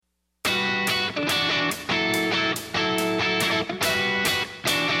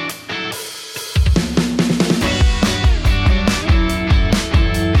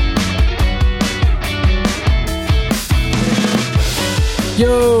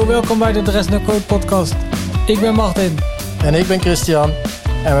Yo, welkom bij de DressNoCode podcast. Ik ben Martin. En ik ben Christian.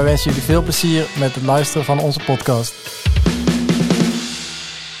 En we wensen jullie veel plezier met het luisteren van onze podcast.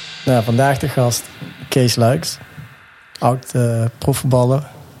 Nou, vandaag de gast Kees Luijckx. Oud profvoetballer.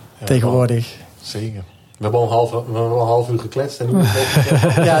 Ja, tegenwoordig. Zeker. We hebben al een half uur gekletst. En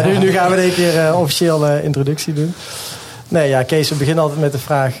nu gaan we in één keer officieel introductie doen. Nee, ja, Kees, we beginnen altijd met de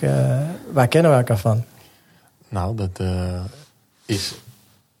vraag... waar kennen we elkaar van? Nou, dat is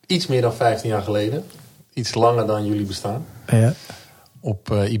iets meer dan 15 jaar geleden. Iets langer dan jullie bestaan. Ja.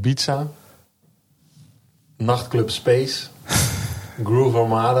 Op Ibiza. Nachtclub Space. Groove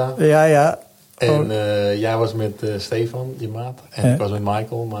Armada. Ja. En jij was met Stefan, je maat. En ik was met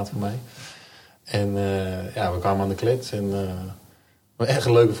Michael, maat van mij. En we kwamen aan de klets. En we hebben echt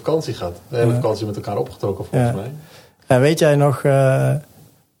een leuke vakantie gehad. We hebben vakantie met elkaar opgetrokken, volgens mij. Ja, weet jij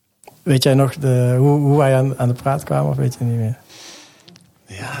nog hoe wij aan de praat kwamen, of weet je niet meer?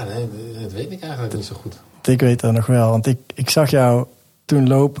 Ja, nee, dat weet ik eigenlijk niet zo goed. Ik weet dat nog wel, want ik zag jou toen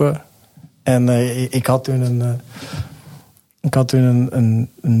lopen. En ik had toen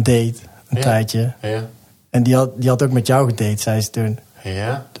een date, een tijdje. Ja. En die had ook met jou gedate, zei ze toen.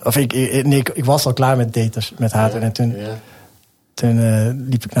 Ja? Of ik was al klaar met daters met haar. En toen... Ja. Toen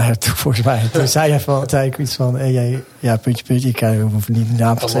liep ik naar haar toe, volgens mij. Toen zei ik iets van... puntje, ik hoef niet de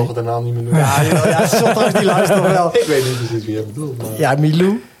naam te zeggen. Dan mogen de naam niet meer noemen. Ja, soms die luistert nog wel. Ik weet niet precies wie je bedoelt. Maar... Ja,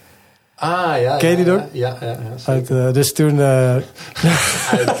 Milou. Ah, ja. Ken je die nog? Ja. Dus toen... dat gaan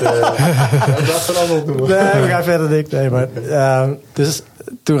we allemaal doen. Nee, we gaan verder niet. Nee, maar... dus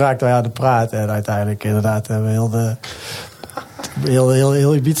toen raakten wij aan de praat. En uiteindelijk inderdaad hebben we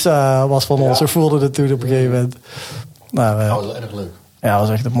heel Ibiza was van ons. Zo voelde het toen op een gegeven moment. Nou, dat was wel erg leuk. Ja, dat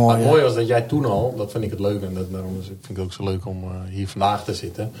was echt een mooie. Maar het mooie was dat jij toen al, dat vind ik het leuk en daarom vind ik het ook zo leuk om hier vandaag te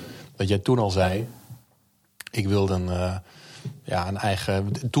zitten. Dat jij toen al zei, ik wilde een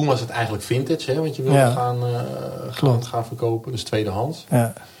eigen... Toen was het eigenlijk vintage, hè, wat je wilde gaan verkopen, dus tweedehands.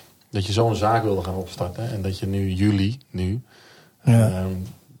 Ja. Dat je zo'n zaak wilde gaan opstarten en dat je jullie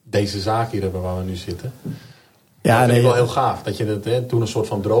deze zaak hier hebben waar we nu zitten. Ja, dat vind ik wel heel gaaf. Dat je het toen een soort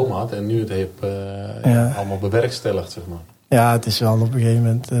van droom had en nu het hebt allemaal bewerkstelligd, zeg maar. Ja, het is wel op een gegeven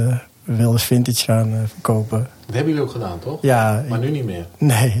moment... we wilden vintage gaan verkopen. Dat hebben jullie ook gedaan, toch? Ja. Maar nu niet meer?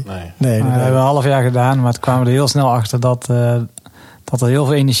 Nee. Dat hebben we een half jaar gedaan, maar toen kwamen we er heel snel achter dat er heel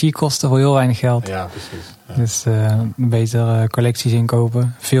veel energie kostte voor heel weinig geld. Ja, precies. Ja. Dus beter collecties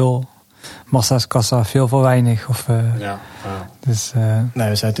inkopen. Veel massa's kassa, veel voor weinig. Dus,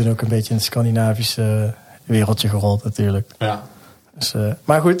 we zijn toen ook een beetje in het Scandinavische... wereldje gerold natuurlijk. Ja. Dus,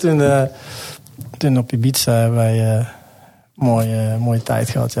 maar goed, toen op Ibiza hebben wij mooie tijd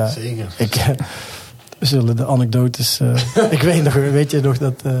gehad. Ja. Zeker. We zullen de anekdotes... weet je nog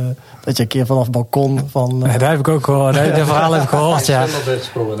dat je een keer vanaf het balkon van... dat heb ik ook gehoord. Dat verhaal heb ik gehoord, ja.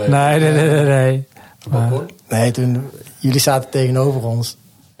 Nee. Nee, toen... Jullie zaten tegenover ons.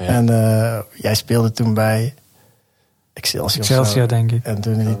 Ja. En jij speelde toen bij... Excelsior, denk ik. En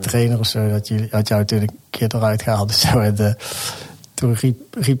toen die trainer of zo, had jou toen een keer eruit gehaald. Dus zo, en toen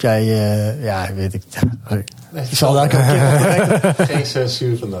riep jij, weet ik. Ik zal daar ook een keer optrekken. Geen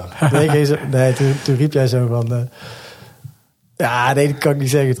censuur vandaag. Nee, toen riep jij zo van... dat kan ik niet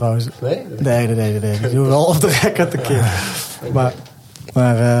zeggen trouwens. Nee? Nee. Ik doe wel op de record een keer.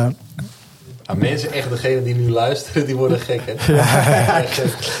 Maar mensen, echt degene die nu luisteren, die worden gek, hè? Ja.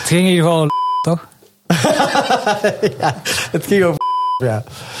 Het ging in ieder geval toch? Ja, het ging over ja.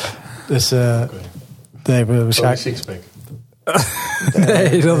 Dus nee, we schakelen. Sixpack.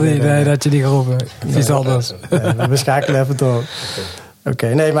 Nee, dat niet. Nee, dat had je niet geroepen. Iets anders. Nee, we schakelen even door.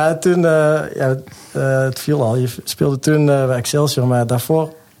 Oké, nee, maar toen het viel al. Je speelde toen bij Excelsior, maar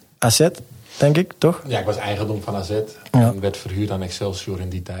daarvoor AZ, denk ik, toch? Ja, ik was eigendom van AZ en werd verhuurd aan Excelsior in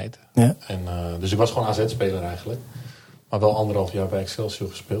die tijd. Ja. En, dus ik was gewoon AZ-speler eigenlijk. Maar wel 1,5 jaar bij Excelsior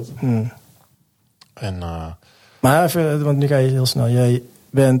gespeeld. Maar even, want nu ga je heel snel. Jij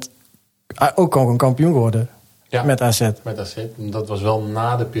bent ook gewoon kampioen geworden met AZ. Met AZ. Dat was wel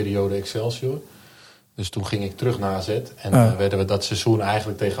na de periode Excelsior. Dus toen ging ik terug naar AZ. En werden we dat seizoen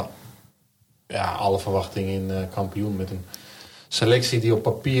eigenlijk tegen alle verwachtingen in kampioen. Met een selectie die op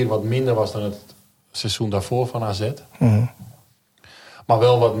papier wat minder was dan het seizoen daarvoor van AZ. Maar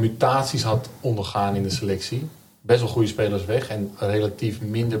wel wat mutaties had ondergaan in de selectie. Best wel goede spelers weg en relatief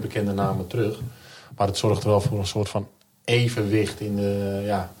minder bekende namen terug. Maar het zorgde wel voor een soort van evenwicht in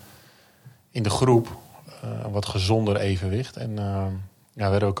de groep. Een wat gezonder evenwicht. En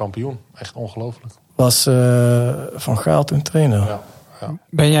werden we kampioen. Echt ongelooflijk. Was Van Gaal toen trainer? Ja.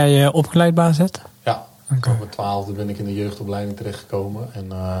 Ben jij opgeleid bij AZ? Ja. Okay. Op mijn 12e ben ik in de jeugdopleiding terechtgekomen. En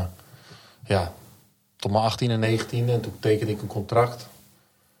tot mijn 18e en 19e. En toen tekende ik een contract.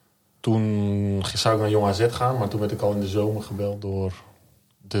 toen zou ik naar Jong AZ gaan. Maar toen werd ik al in de zomer gebeld door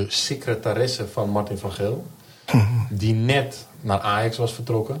de secretaresse van Martin van Geel. Die net naar Ajax was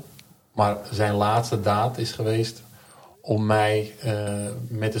vertrokken. Maar zijn laatste daad is geweest om mij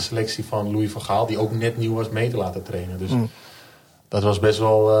met de selectie van Louis van Gaal, die ook net nieuw was, mee te laten trainen. Dus dat was best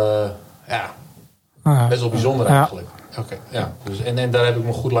wel, best wel bijzonder eigenlijk. Okay, ja. Dus, en daar heb ik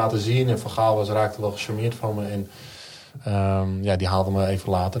me goed laten zien. En Van Gaal raakte wel gecharmeerd van me. En die haalde me even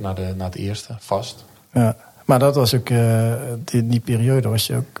later naar het eerste, vast. Ja, maar dat was ook, die periode was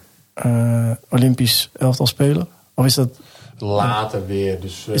je ook Olympisch elftal speler? Of is dat... Later weer.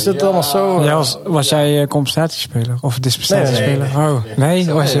 Dus, is dat allemaal zo? Ja, was jij compensatiespeler? Of dispensatiespeler?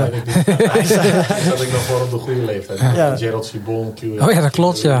 Nee. Was je? Zat ik nog wel op de goede leeftijd. Ja. Gerald Sibon, dat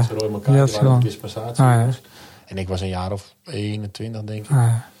klopt, ja. Waren dispensatie. En ik was een jaar of 21, denk ik.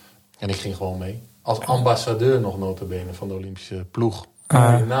 En ik ging gewoon mee. Als ambassadeur nog nota bene van de Olympische ploeg.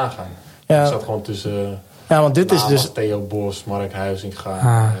 Kan je nagaan. Ik zat gewoon tussen... Ja, want dit is dus... Theo Bos, Mark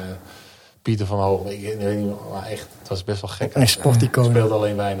Huizinga... Pieter van Hoog, ik weet niet, maar echt, het was best wel gek. Een sporticoon. Ik speelde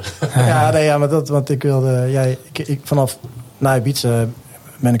alleen weinig. Maar dat, want ik wilde, vanaf na Ibiza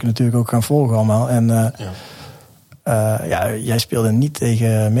ben ik natuurlijk ook gaan volgen allemaal. En jij speelde niet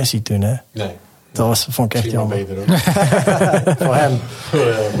tegen Messi toen, hè? Nee. Dat vond ik echt jammer. Beter hoor. Voor hem.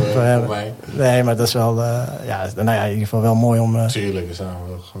 Voor hem. Mij. Nee, maar dat is wel, in ieder geval wel mooi om... Tuurlijk,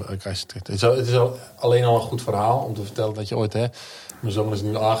 het is alleen al een goed verhaal om te vertellen dat je ooit, hè... Mijn zoon is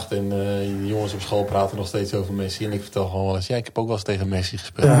nu 8 en de jongens op school praten nog steeds over Messi. En ik vertel gewoon wel eens, ik heb ook wel eens tegen Messi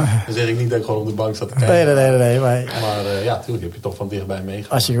gespeeld. Ja. Dan zeg ik niet dat ik gewoon op de bank zat te kijken. Nee. Maar tuurlijk heb je toch van dichtbij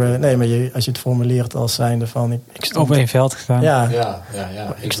meegemaakt. Als je het formuleert als zijnde van... Ik stond op één veld gestaan. Ja.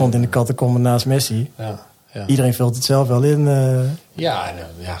 Ik stond in de catacombe naast Messi. Ja. Iedereen vult het zelf wel in. Ja,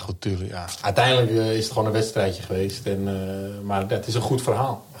 goed, tuurlijk. Ja. Uiteindelijk is het gewoon een wedstrijdje geweest. Maar het is een goed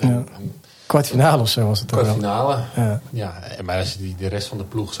verhaal. Ja. Kwartfinale of zo was het toch wel? Kwartfinale, ja. Maar als je de rest van de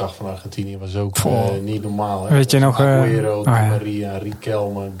ploeg zag van Argentinië, was ook niet normaal. Hè? Weet je nog... Agüero, Di Maria,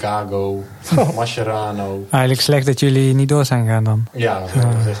 Riquelme, Gago, Mascherano. Eigenlijk slecht dat jullie niet door zijn gegaan dan. Ja, dat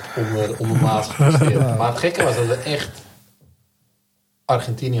was echt ondermaats gepresteerd. Maar het gekke was dat we echt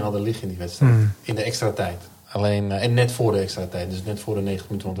Argentinië hadden liggen in die wedstrijd. In de extra tijd. Alleen, en net voor de extra tijd, dus net voor de 90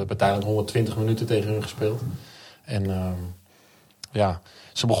 minuten. Want we hebben uiteindelijk 120 minuten tegen hun gespeeld. En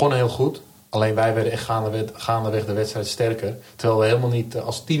ze begonnen heel goed. Alleen wij werden echt gaandeweg de wedstrijd sterker. Terwijl we helemaal niet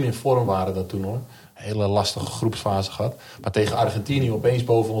als team in vorm waren dat toen hoor. Een hele lastige groepsfase gehad. Maar tegen Argentinië opeens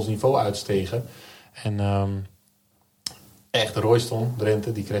boven ons niveau uitstegen. En echt Royston,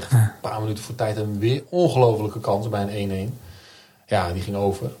 Drenthe, die kreeg een paar minuten voor tijd een weer ongelofelijke kans bij een 1-1. Ja, die ging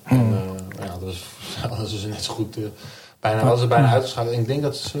over. En, dat was dus net zo goed... was het bijna uitgeschakeld. En ik denk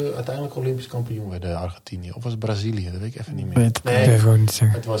dat ze uiteindelijk Olympisch kampioen werden, Argentinië. Of was het Brazilië? Dat weet ik even niet meer.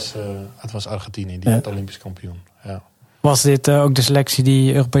 Het was Argentinië. Die werd Olympisch kampioen. Ja. Was dit ook de selectie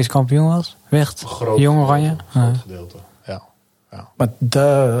die Europees kampioen was? Werd Jong Oranje? Een groot gedeelte, ja. Maar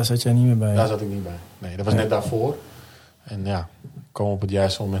daar zat jij niet meer bij? Daar zat ik niet bij. Nee, dat was net daarvoor. En kwam op het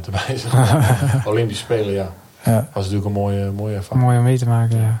juiste moment erbij. Olympisch Spelen, ja. Was natuurlijk een mooie ervaring. Mooi om mee te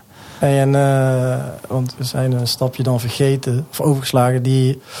maken, ja. Want we zijn een stapje dan vergeten, of overgeslagen,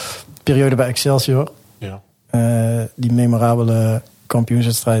 die periode bij Excelsior. Ja. Die memorabele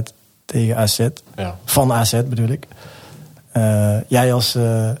kampioenswedstrijd tegen AZ. Ja. Van AZ bedoel ik. Jij als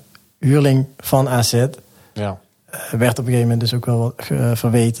huurling van AZ werd op een gegeven moment dus ook wel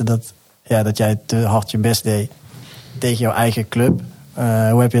verweten dat jij te hard je best deed tegen jouw eigen club.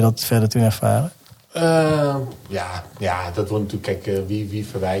 Hoe heb je dat verder toen ervaren? Dat wordt natuurlijk... Kijk, wie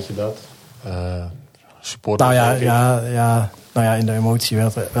verwijt je dat? Supporters? In de emotie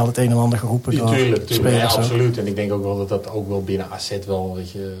werd wel het een en ander geroepen door tuurlijk, spelers. Ja, absoluut. En ik denk ook wel dat ook wel binnen AZ wel,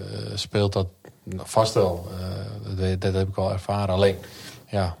 speelt dat vast wel. Dat heb ik wel ervaren. Alleen,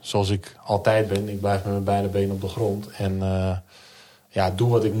 zoals ik altijd ben, ik blijf met mijn beide benen op de grond. En doe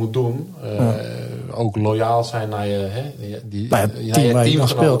wat ik moet doen. Ook loyaal zijn naar je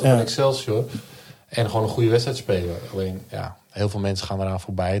teamgenoten van Excelsior. En gewoon een goede wedstrijd spelen. Alleen, heel veel mensen gaan eraan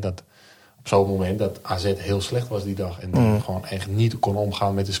voorbij dat op zo'n moment dat AZ heel slecht was die dag. En gewoon echt niet kon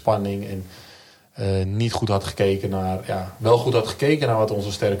omgaan met de spanning. En niet goed had gekeken naar... wel goed had gekeken naar wat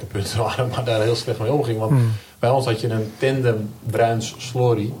onze sterke punten waren. Maar daar heel slecht mee omging. Want bij ons had je een tandem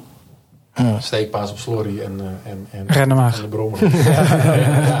Bruins-Slory. Steekpaas op Slory en de Brommer.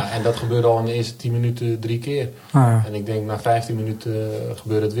 En dat gebeurde al in de eerste 10 minuten 3 keer. En ik denk na 15 minuten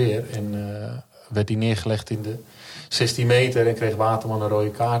gebeurde het weer. En werd hij neergelegd in de 16 meter en kreeg Waterman een rode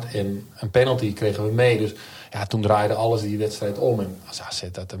kaart. En een penalty kregen we mee. Dus toen draaide alles die wedstrijd om. En als AZ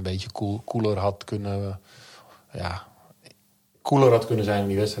dat een beetje cooler had kunnen cooler had kunnen zijn in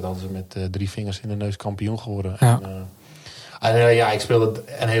die wedstrijd, hadden ze met 3 vingers in de neus kampioen geworden. Ja. Ik speelde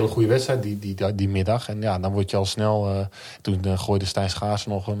een hele goede wedstrijd die middag. En ja, dan word je al snel... toen gooide Stijn Schaars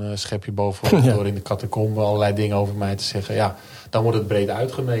nog een schepje bovenop door in de catacombe allerlei dingen over mij te zeggen. Ja, dan wordt het breed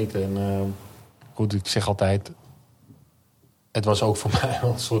uitgemeten. En goed, ik zeg altijd... Het was ook voor mij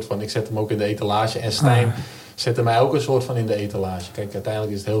een soort van... Ik zet hem ook in de etalage. En Stijn zette mij ook een soort van in de etalage. Kijk,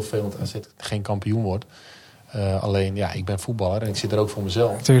 uiteindelijk is het heel veel als het geen kampioen wordt. Alleen, ja, ik ben voetballer en ik zit er ook voor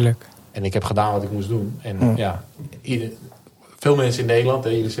mezelf. Tuurlijk. En ik heb gedaan wat ik moest doen. En veel mensen in Nederland,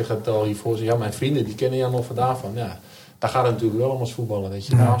 jullie zeggen het al hiervoor, ja, mijn vrienden die kennen jou nog vandaan van. Ja, daar gaat het natuurlijk wel om als voetballer, dat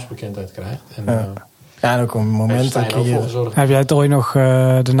je naamsbekendheid krijgt. En, en ook een moment Heb jij het ooit nog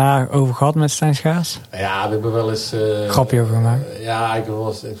daarna over gehad met Stijn Schaars? Ja, we hebben wel eens... grapje over gemaakt? Ja, ik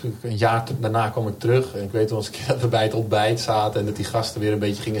was een jaar daarna kwam ik terug. En ik weet wel eens een keer dat we bij het ontbijt zaten en dat die gasten weer een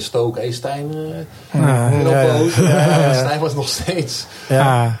beetje gingen stoken. Hé, Stijn, Stijn was nog steeds...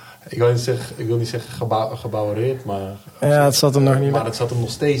 Ja. Ik wil niet zeggen gebouwereerd, maar... Ja, het zat hem nog niet... Maar het zat hem nog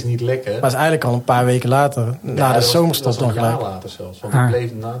steeds niet lekker. Maar het is eigenlijk al een paar weken later. Na de zomerstop nog gelijk. Een jaar later zelfs. Want ik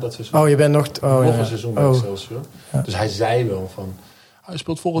bleef na dat seizoen... Oh, je bent nog... nog een seizoen bij Excelsior. Ja. Dus hij zei wel van... Hij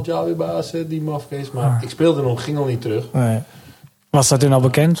speelt volgend jaar weer bij AZ, die mafkees. Maar ik speelde nog, ging nog niet terug. Nee. Was dat toen al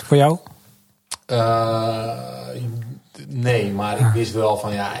bekend voor jou? Nee, maar ik wist wel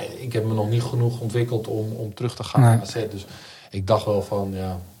van... Ja, ik heb me nog niet genoeg ontwikkeld om terug te gaan naar AZ. Dus ik dacht wel van...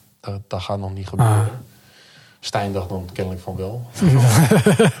 Ja, dat gaat nog niet gebeuren. Stijn dacht dan kennelijk van wel.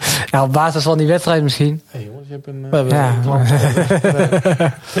 Ja, op basis van die wedstrijd misschien. Hé jongens, je hebt een... We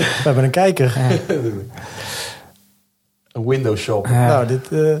hebben een kijker. Ja. Een window shop. Ja. Nou, dit...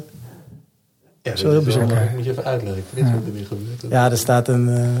 Ja, zo heel bijzonder. Ik moet je even uitleggen. Dit is wat er niet gebeurt. Ja, er staat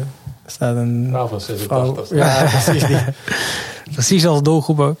een vrouw van 86. Ja, precies. Precies als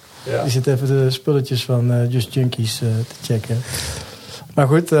doelgroep ook. Ja. Die zit even de spulletjes van Just Junkies te checken. Maar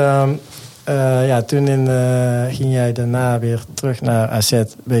goed, toen ging jij daarna weer terug naar AZ.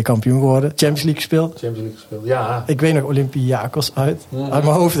 Ben je kampioen geworden. Champions League gespeeld. Ja. Ik weet nog Olympiakos uit mijn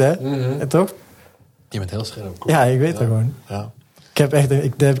hoofd, hè? En toch? Je bent heel scherp. Ja, ik weet dat gewoon. Ja. Dat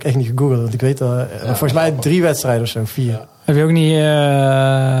heb ik echt niet gegoogeld. Want ik weet al, volgens mij 3 wedstrijden of zo, 4. Ja. Heb je ook niet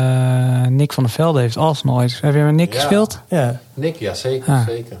Nick van der Velde heeft Arsenal uit? Heb je met Nick gespeeld? Ja. Nick, ja, zeker.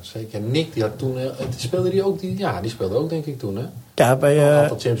 Nick, die had toen... speelde die ook? Die speelde ook, denk ik, toen, hè? Ja, bij... een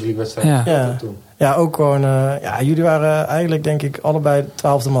aantal Champions League wedstrijden toen. Ja, ook gewoon... jullie waren eigenlijk, denk ik, allebei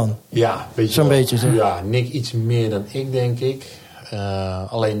de 12e man. Ja, zo'n beetje. Zo. Ja, Nick iets meer dan ik, denk ik.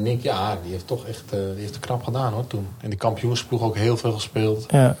 Alleen Nick, die heeft toch echt die heeft het knap gedaan, hoor, toen. En de kampioensploeg ook heel veel gespeeld.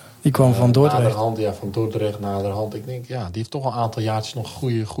 Ja, die kwam van Dordrecht. Naderhand, van Dordrecht, naderhand. Ik denk, die heeft toch al een aantal jaartjes nog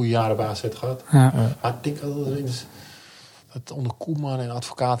goede jaren bij AZ gehad. Ja. Maar ik denk dat onder Koeman en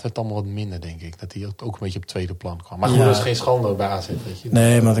advocaat werd het allemaal wat minder, denk ik. Dat hij ook een beetje op tweede plan kwam. Maar goed, dat is geen schande bij AZ, weet je.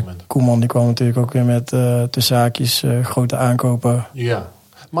 Nee, maar Koeman die kwam natuurlijk ook weer met tussen haakjes grote aankopen. Ja,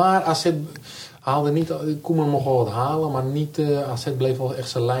 maar AZ... haalde niet, Koeman mocht wel wat halen, maar niet, AZ bleef wel echt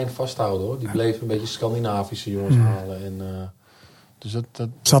zijn lijn vasthouden, hoor. Die bleef een beetje Scandinavische jongens halen. En, dus dat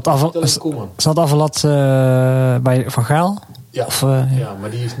zat Affelat bij Van Gaal? Ja, ja, maar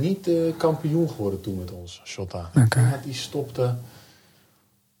die is niet kampioen geworden toen met ons, Shotta. Die stopte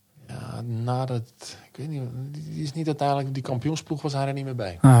nadat... Ik weet niet, die is niet uiteindelijk... Die kampioensploeg was hij er niet meer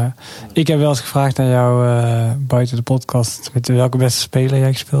bij. Ik heb wel eens gevraagd aan jou buiten de podcast... met welke beste speler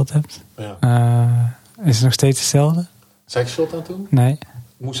jij gespeeld hebt. Ja. Is het nog steeds hetzelfde? Zei ik Shotta toen? Nee.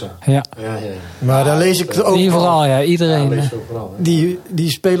 Moussa. Ja. Maar daar lees ik ook overal, ja. Iedereen. Ja, lees je overal, die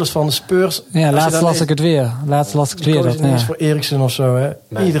spelers van de Spurs... Ja, laatst las ik het weer. Dat is voor Eriksen of zo, hè?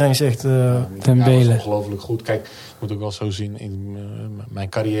 Nee. Iedereen zegt... Dembele. Dat is ongelooflijk goed. Kijk, ik moet ook wel zo zien... in mijn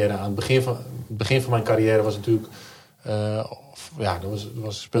carrière... aan het begin van mijn carrière was natuurlijk...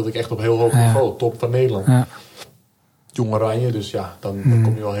 speelde ik echt op heel hoog niveau. Top van Nederland. Ja. Jong Oranje, dus dan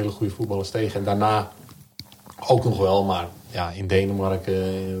kom je wel hele goede voetballers tegen. En daarna ook nog wel, maar... Ja, in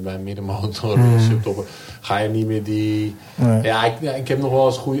Denemarken, bij middenmotor, subtopper, ga je niet meer die... Nee. Ja, ik heb nog wel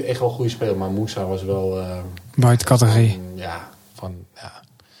eens echt wel goede spelers, maar Moussa was wel... buiten categorie. Van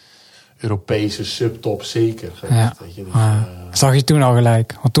Europese subtop zeker geweest. Weet je, dus, zag je toen al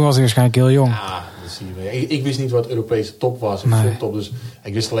gelijk? Want toen was hij waarschijnlijk heel jong. Ja, dat zie je. Ik wist niet wat Europese top was, of subtop. Dus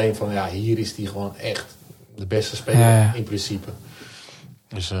ik wist alleen van, hier is hij gewoon echt de beste speler in principe.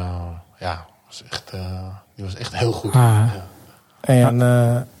 Dus was echt... die was echt heel goed. En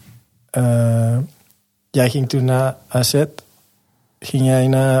jij ging toen naar AZ. Ging jij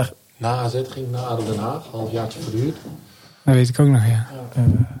naar... Na AZ ging ik naar ADO Den Haag. Halfjaartje verhuurd. Dat weet ik ook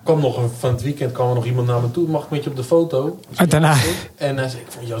nog, Van het weekend kwam er nog iemand naar me toe. Mag ik met je op de foto? Uit Den Haag. En hij zei,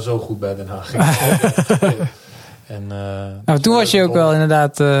 ik vond jou zo goed bij Den Haag. En, toen was je ook wel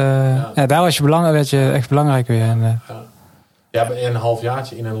inderdaad... daar was werd je echt belangrijk weer. En, een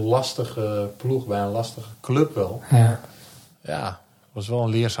halfjaartje in een lastige ploeg, bij een lastige club wel. Ja, het was wel een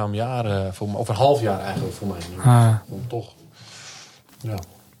leerzaam jaar voor me. Of een half jaar eigenlijk voor mij. Om toch... Ja.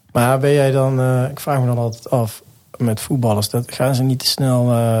 Maar ben jij dan... ik vraag me dan altijd af... Met voetballers, gaan ze niet te snel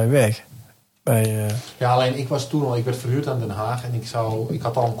weg? Ja, alleen ik werd verhuurd aan Den Haag en ik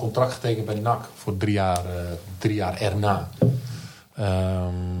had al een contract getekend bij NAC voor 3 jaar erna.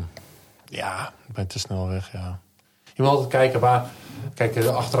 Ik ben te snel weg, ja. Je moet altijd kijken waar... Kijk,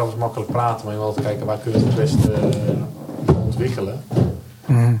 achteraf is makkelijk praten, maar je moet altijd kijken waar kun je het beste ontwikkelen.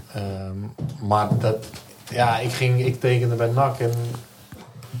 Maar ik tekende bij NAC en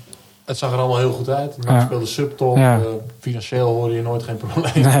het zag er allemaal heel goed uit. NAC speelde subtop. Financieel hoorde je nooit geen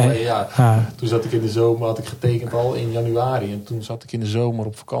probleem. Nee. Toen zat ik in de zomer, had ik getekend al in januari. En toen zat ik in de zomer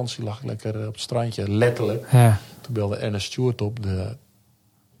op vakantie, lag ik lekker op het strandje, letterlijk. Ja. Toen belde Ernest Stewart op, de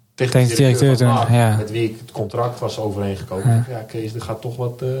technische directeur van NAC, met wie ik het contract was overeengekomen. Ja, Kees, er gaat toch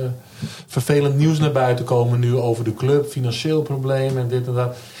wat vervelend nieuws naar buiten komen nu over de club. Financieel probleem en dit en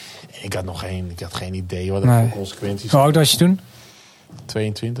dat. Ik had geen idee wat er voor consequenties. Hoe oud was je toen?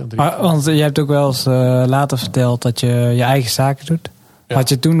 22, 23. Maar, want je hebt ook wel eens later verteld dat je je eigen zaken doet. Ja. Had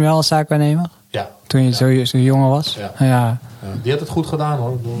je toen wel een zaakwaarnemer? Ja. Toen je zo jonger was? Ja. Die had het goed gedaan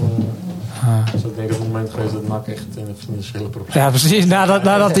hoor. Dus ik denk dat het moment geweest dat NAC echt in een financiële probleem. Ja, precies.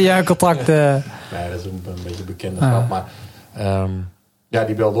 Nadat hij contract... Nee, dat is een beetje bekende grap. Maar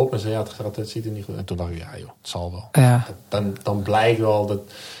die belde op en zei het ziet er niet goed. En toen dacht ik, het zal wel. Ja. Dan blijkt wel dat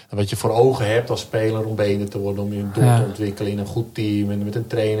wat je voor ogen hebt als speler om beter te worden, om je door te ontwikkelen in een goed team en met een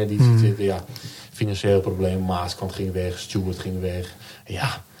trainer die zit. Ja, financieel probleem, Maaskant ging weg, Stewart ging weg.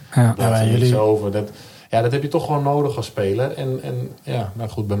 Blijft er niets over. Dat heb je toch gewoon nodig als speler. Maar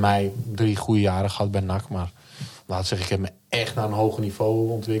goed, bij mij 3 goede jaren gehad bij NAC, maar laat zeggen, ik heb me echt naar een hoger niveau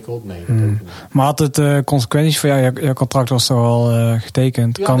ontwikkeld. Nee, dat ook niet. Maar had het consequenties voor jou? Je contract was toch al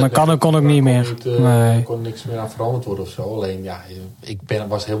getekend? Kon ook niet meer? Er kon niks meer aan veranderd worden of zo. Alleen,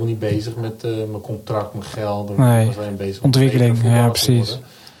 was helemaal niet bezig met mijn contract, mijn geld. Ik was alleen bezig met ontwikkeling. Precies.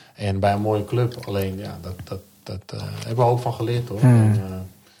 En bij een mooie club. Alleen, dat hebben we ook van geleerd hoor.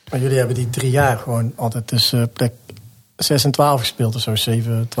 Maar jullie hebben die 3 jaar gewoon altijd tussen plek 6 en 12 gespeeld of zo,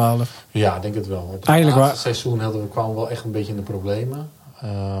 7, 12. Ja, ik denk het wel. Het laatste seizoen kwamen we wel echt een beetje in de problemen.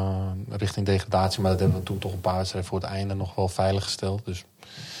 Richting degradatie, maar dat hebben we toen toch een paar wedstrijden voor het einde nog wel veilig gesteld. Dus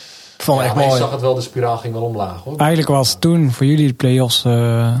echt mooi. Je zag het wel, de spiraal ging wel omlaag hoor. Eigenlijk was toen voor jullie de play-offs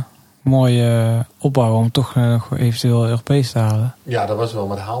mooie opbouw om toch nog eventueel Europees te halen. Ja, dat was wel,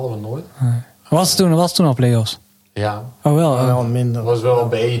 maar dat haalden we nooit. Was het toen al play-offs? Ja. Oh wel. Wel minder. Was wel een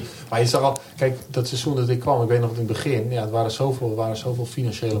beetje. Maar je zag al, kijk, dat seizoen dat ik kwam, ik weet nog in het begin, het waren zoveel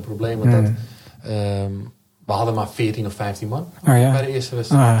financiële problemen dat we hadden maar 14 of 15 man bij de eerste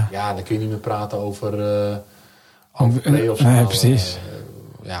wedstrijd. Dan kun je niet meer praten over play-offs. Nee, precies.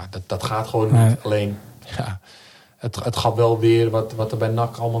 Dat gaat gewoon niet. Alleen, het gaf wel weer wat er bij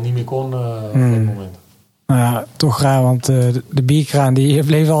NAC allemaal niet meer kon op dat moment. Nou ja, toch raar, want de bierkraan die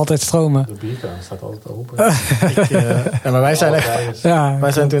bleef altijd stromen. De bierkraan staat altijd open. Maar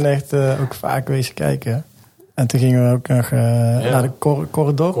wij zijn toen echt ook vaak wezen kijken. En toen gingen we ook nog naar de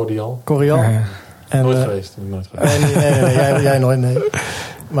Cordial. Nooit geweest. Nee, jij nooit, nee.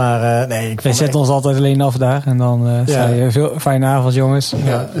 Maar wij zetten ons altijd alleen af daar. En dan zei je, veel fijne avond jongens.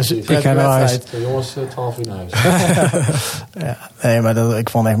 Dus ik ga naar huis. Jongens, 12 uur naar huis. Maar ik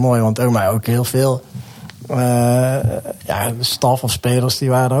vond het echt mooi. Want ook heel veel de staf of spelers die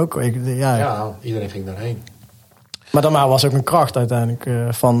waren er ook. Iedereen ging daarheen. Maar dan was ook een kracht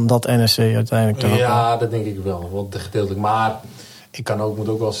uiteindelijk van dat NSC uiteindelijk. Ja, dat denk ik wel. Want gedeeltelijk. Maar ik moet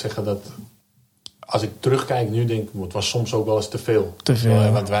ook wel zeggen dat als ik terugkijk nu denk ik, het was soms ook wel eens te veel.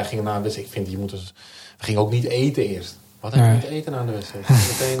 Want wij gingen naar de wedstrijd. We gingen ook niet eten eerst. Wat heb je niet eten aan de wedstrijd?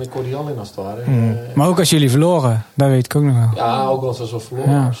 Meteen een cordial in als het ware. Maar ook als jullie verloren, dat weet ik ook nog wel. Ja, ook als we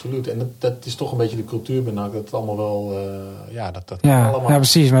verloren, absoluut. En dat is toch een beetje de cultuur bij NAC. Dat het allemaal wel... allemaal... Ja,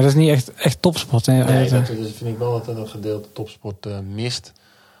 precies. Maar dat is niet echt topsport. Nee, dat vind ik wel dat een gedeelte topsport mist.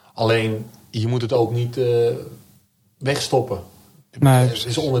 Alleen, je moet het ook niet wegstoppen. Het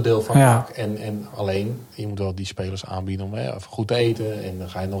is onderdeel van NAC. En alleen, je moet wel die spelers aanbieden om even goed te eten. En dan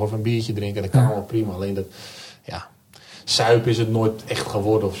ga je nog even een biertje drinken. Dat kan allemaal prima. Alleen dat... Zuip is het nooit echt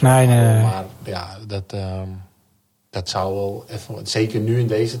geworden of zo. Nee. Maar dat zou wel even... Zeker nu in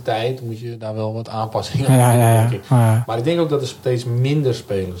deze tijd moet je daar wel wat aanpassingen aan doen. Maar ik denk ook dat er steeds minder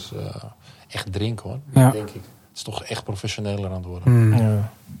spelers echt drinken hoor. Denk ik. Het is toch echt professioneler aan het worden.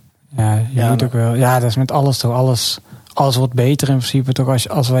 Je moet ook wel... Ja, dat is met alles toch. alles wordt beter in principe. Toch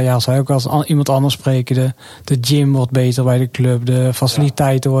als wij ook als iemand anders spreken. De gym wordt beter bij de club. De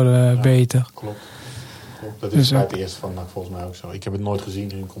faciliteiten worden beter. Klopt. Dat is bij het eerste van NAC volgens mij ook zo. Ik heb het nooit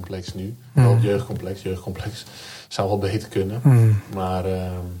gezien in een complex nu. Wel het jeugdcomplex zou wel beter kunnen. Maar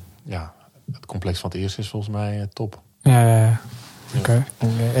het complex van het eerste is volgens mij top. Ja. Oké.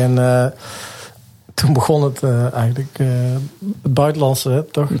 En toen begon het eigenlijk het buitenlandse,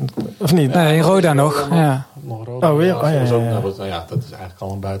 toch? Of niet? Nee, in Roda nog. Ja. Nog Roda. Oh, weer? Dat is eigenlijk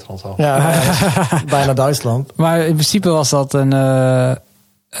al een buitenland al. Ja, bijna Duitsland. Maar in principe was dat een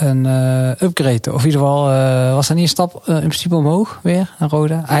upgrade. Of in ieder geval was dat niet een stap in principe omhoog weer naar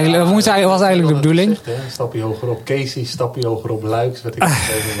Roda. Eigenlijk was eigenlijk de bedoeling. Gezegd, een stapje hoger op Kees, een stapje hoger op Luijckx. Werd ik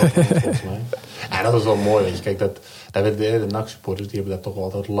volgens mij. Ja, dat was wel mooi. Want je, kijk, daar werden de NAC-supporters, die hebben daar toch wel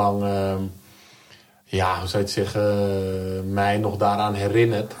altijd lang... hoe zou je het zeggen, mij nog daaraan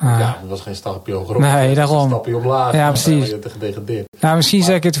herinnerd. Ja, het was geen stapje hoger op. Nee, daarom. Een stapje omlaag. Ja, precies. Je te gedegradeerd. Nou, misschien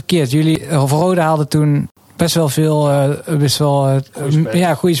zeg ik het verkeerd. Jullie, Roda haalden toen best wel veel,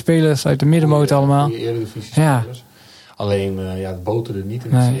 goede spelers uit de middenmoot allemaal. Goede Eredivisie spelers. Alleen, het boterde niet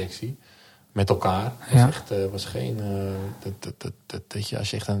in de selectie. Met elkaar. Het was geen... als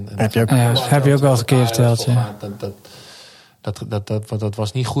je echt een heb je ook wel eens een keer verteld. Dat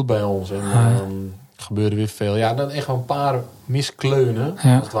was niet goed bij ons. En gebeurde weer veel. Ja, dan echt een paar miskleunen. Als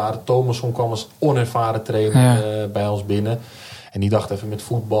het ware. Thomasson kwam als onervaren trainer bij ons binnen. En die dacht even met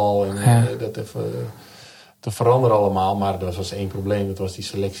voetbal. En dat even te veranderen allemaal. Maar er was één probleem. Dat was die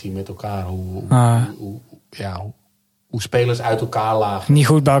selectie met elkaar. Hoe spelers uit elkaar lagen. Niet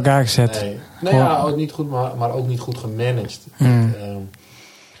goed bij elkaar gezet. Ook niet goed, maar ook niet goed gemanaged.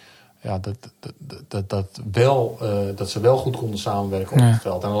 Dat ze wel goed konden samenwerken op het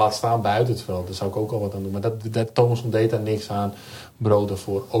veld. En laat staan buiten het veld. Daar zou ik ook al wat aan doen. Maar dat Thomasson deed daar niks aan. Brood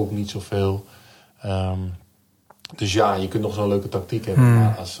daarvoor ook niet zoveel. Dus je kunt nog zo'n leuke tactiek hebben.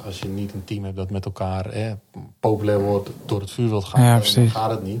 Maar als je niet een team hebt dat met elkaar populair wordt, door het vuur wilt gaan, dan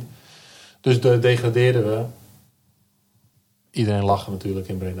gaat het niet. Dus degradeerden we. Iedereen lachte natuurlijk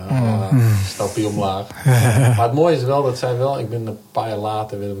in Breda. Stapje omlaag. Maar het mooie is wel dat zij wel... Ik ben een paar jaar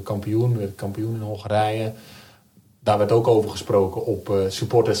later werden we kampioen in Hongarije. Daar werd ook over gesproken op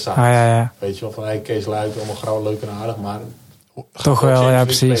supporterssites. Weet je wel, van Kees Luijckx, allemaal grauw, leuk en aardig. Maar toch wel,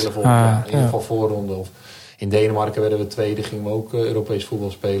 precies. In ieder geval voorronde. Of in Denemarken werden we tweede, gingen we ook Europees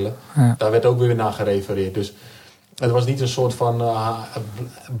voetbal spelen. Daar werd ook weer naar gerefereerd. Dus het was niet een soort van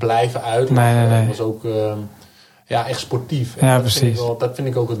blijven uitleggen. Nee. Het was ook... echt sportief. Precies. Dat vind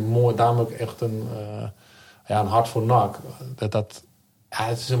ik ook het mooie. Daarom ook echt een hart voor NAC.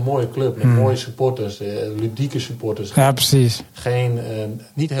 Het is een mooie club met mooie supporters, ludieke supporters. Ja, precies.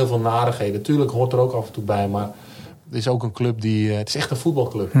 Niet heel veel narigheden. Tuurlijk hoort er ook af en toe bij, maar het is ook een club die... het is echt een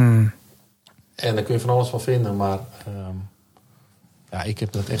voetbalclub. En daar kun je van alles van vinden, maar ik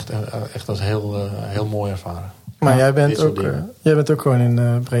heb dat echt als heel mooi ervaren. Maar jij bent ook gewoon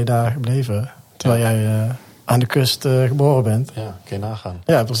in Breda gebleven, terwijl jij... aan de kust geboren bent. Ja, kun je nagaan.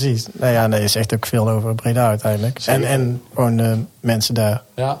 Ja, precies. Je zegt ook veel over Breda uiteindelijk. En gewoon mensen daar.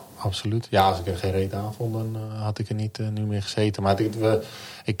 Ja, absoluut. Ja, als ik er geen reet aan vond, dan had ik er niet nu meer gezeten. Maar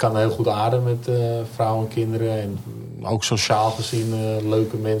ik kan heel goed aarden met vrouwen en kinderen. En ook sociaal gezien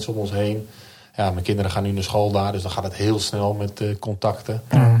leuke mensen om ons heen. Ja, mijn kinderen gaan nu naar school daar, dus dan gaat het heel snel met contacten.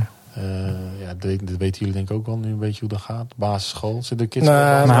 Dat weten jullie denk ik ook wel nu een beetje hoe dat gaat. Basisschool. Zitten de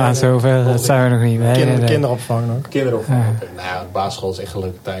kids? Zover dat zijn we nog niet. Kinderopvang ook. Kinderopvang. Okay. De basisschool is echt een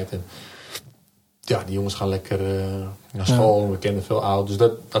leuke tijd. En die jongens gaan lekker naar school. We kennen veel ouders. Dus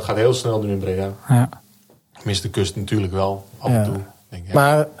dat gaat heel snel nu in Breda. Tenminste, de kust natuurlijk wel. Af en toe. Denk ik.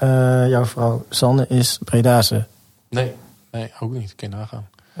 Maar jouw vrouw Sanne is Bredaanse? Nee, ook niet. Kun je nagaan.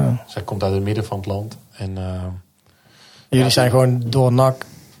 Zij komt uit het midden van het land. En, jullie zijn gewoon door NAC...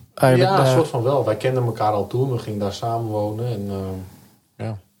 een soort van wel. Wij kenden elkaar al toen. We gingen daar samen wonen. En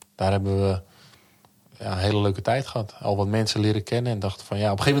daar hebben we een hele leuke tijd gehad. Al wat mensen leren kennen. En dachten van op een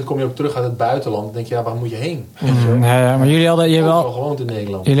gegeven moment kom je ook terug uit het buitenland. En denk je, waar moet je heen? Maar jullie hadden wel gewoond in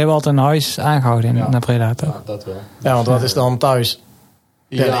Nederland. Jullie hebben altijd een huis aangehouden naar Breda, toch? Ja, dat wel. Ja, want wat is dan thuis?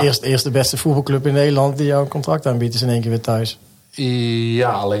 De eerste beste voetbalclub in Nederland die jou een contract aanbiedt is in één keer weer thuis.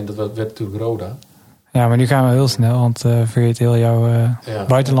 Ja, alleen dat werd natuurlijk Roda. Ja, maar nu gaan we heel snel, want vergeet heel jouw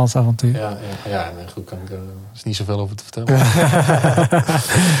buitenlands avontuur. Ja, goed, er is niet zoveel over te vertellen.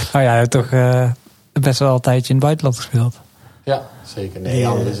 Je hebt toch best wel een tijdje in het buitenland gespeeld. Ja, zeker. Nee,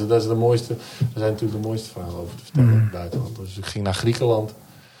 dat is de mooiste. Er zijn natuurlijk de mooiste verhalen over te vertellen in het buitenland. Dus ik ging naar Griekenland.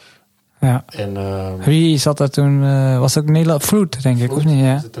 Ja. En, wie zat daar toen? Was het ook Nederland? Vloed, denk ik, of niet?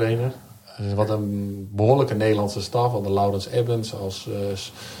 Ja. De trainer. Wat een behoorlijke Nederlandse staf. Van de Laurens Ebbens als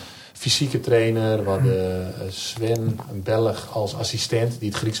fysieke trainer. We hadden Sven, een Belg, als assistent. Die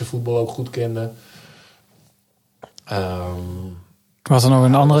het Griekse voetbal ook goed kende. Was er nog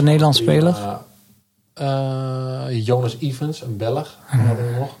een andere Nederlandse speler? Jonas Evans, een Belg.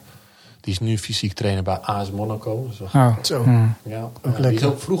 Hadden we nog. Die is nu fysiek trainer bij AS Monaco. Zo. Ja, die is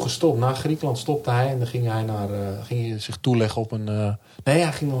ook vroeg gestopt. Na Griekenland stopte hij. En dan ging hij zich toeleggen op een...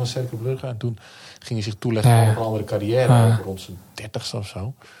 hij ging nog naar Cercle Brugge. En toen ging hij zich toeleggen op een andere carrière. Rond zijn 30ste of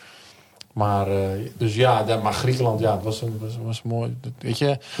zo. Maar, maar Griekenland, het was mooi. Weet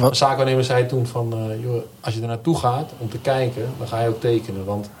je, een zaakwaarnemer zei toen van... als je er naartoe gaat om te kijken, dan ga je ook tekenen.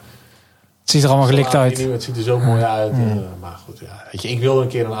 Want het ziet er allemaal gelikt uit. Het ziet er zo mooi uit. Maar goed, weet je, ik wilde een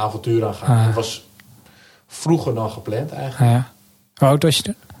keer een avontuur aangaan. Het was vroeger dan gepland eigenlijk. Ja. Hoe oud was je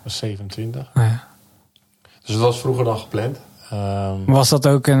toen? Ik was 27. Dus het was vroeger dan gepland. Was dat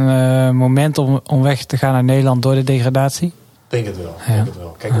ook een moment om weg te gaan naar Nederland door de degradatie? Denk het wel.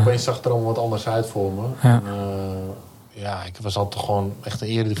 Kijk, opeens zag het er allemaal wat anders uit voor me. Ja. En, ik was altijd gewoon echt een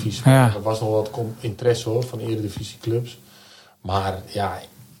eredivisie. Ja. Er was nog wat interesse hoor, van eredivisieclubs. Maar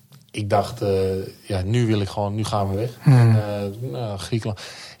ik dacht, nu gaan we weg. Griekenland.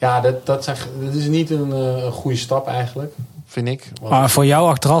 Ja, dat is niet een goede stap eigenlijk, vind ik. Maar voor jou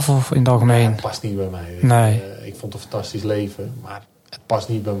achteraf of in het algemeen? Het past niet bij mij. Nee. Ik vond het een fantastisch leven, maar het past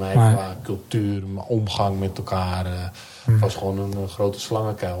niet bij mij qua cultuur, mijn omgang met elkaar. Het was gewoon een grote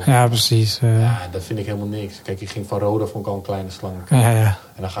slangenkuil. Ja, precies. Dat vind ik helemaal niks. Kijk, ik ging van Roda, vond ik al een kleine slangenkuil. Ja.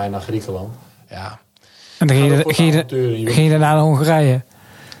 En dan ga je naar Griekenland. Ja. En dan ging je daarna naar Hongarije.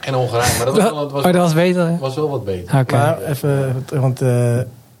 En Hongarije, maar dat was beter. Hè? Was wel wat beter. Okay. Maar even, want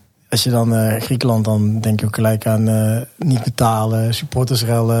als je dan Griekenland, dan denk je ook gelijk aan niet betalen,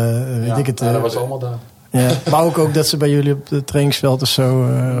 supportersrellen, weet ik het. Dat was allemaal daar. Ja, maar ook dat ze bij jullie op het trainingsveld of zo...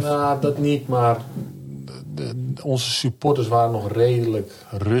 dat niet, maar onze supporters waren nog redelijk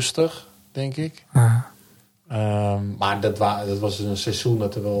rustig, denk ik. Maar dat was een seizoen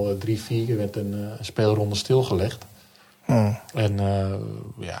dat er wel 3-4 keer werd een speelronde stilgelegd. En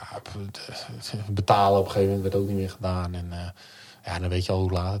betalen op een gegeven moment werd ook niet meer gedaan. En dan weet je al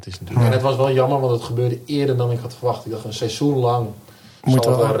hoe laat het is natuurlijk. En het was wel jammer, want het gebeurde eerder dan ik had verwacht. Ik dacht een seizoen lang moet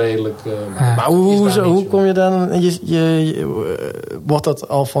wel redelijk... maar hoe kom je dan... wordt dat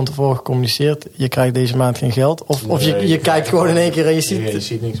al van tevoren gecommuniceerd? Je krijgt deze maand geen geld? Of je kijkt gewoon in één keer en je ziet... Nee, je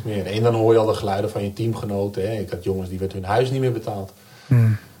ziet niks meer. En dan hoor je al de geluiden van je teamgenoten. Hè. Ik had jongens die werd hun huis niet meer betaald.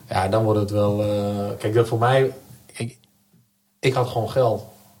 Ja, dan wordt het wel... kijk, dat voor mij... Ik had gewoon geld.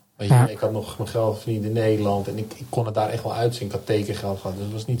 Weet je, ik had nog mijn geld verdiend in Nederland. En ik kon het daar echt wel uitzien. Ik had tekengeld gehad. Dus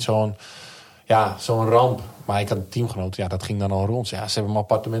het was niet zo'n ramp. Maar ik had een teamgenoot. Ja, dat ging dan al rond. Ja, ze hebben mijn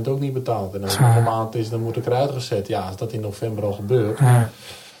appartement ook niet betaald. En als het nog een maand is, dan moet ik eruit gezet. Ja, als dat in november al gebeurt.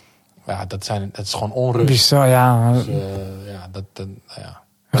 Ja, dat is gewoon onrust. Bizar, ja. Dus,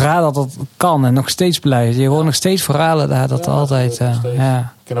 raar dat kan en nog steeds blijft. Je hoort nog steeds verhalen daar dat altijd... Ik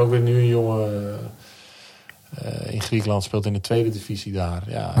ken ook weer nu een jongen... in Griekenland speelt in de tweede divisie daar.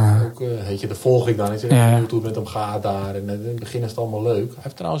 Ja, ook, dat volg ik dan. Ik zeg hoe het met hem gaat daar. En in het begin is het allemaal leuk. Hij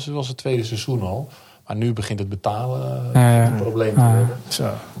heeft trouwens wel zijn tweede seizoen al. Maar nu begint het betalen een probleem te worden. Zo.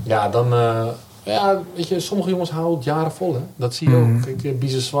 Ja, dan... weet je, sommige jongens houden het jaren vol. Hè? Dat zie je ook. Kijk,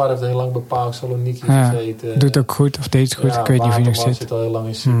 Ibiza heeft heel lang bij PAOK Saloniki gezeten. Doet ook goed, of deed het goed. Ik weet niet of hij nog zit al heel lang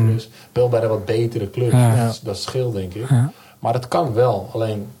in Cyprus. Wel bij de wat betere clubs. Dat scheelt, denk ik. Maar het kan wel.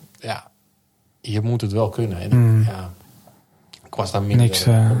 Alleen, je moet het wel kunnen. En ik was daar minder...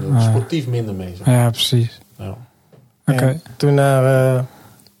 sportief minder mee. Zeg. Ja, precies. Ja. Okay. Toen naar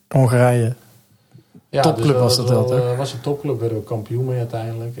Hongarije. Ja, topclub dus was dat wel, toch? Was een topclub, werden we kampioen mee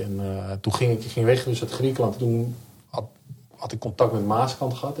uiteindelijk. En toen ging ik weg dus uit Griekenland. Toen had ik contact met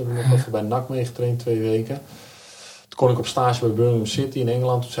Maaskant gehad. Heb ik nog even bij NAC meegetraind 2 weken. Toen kon ik op stage bij Birmingham City in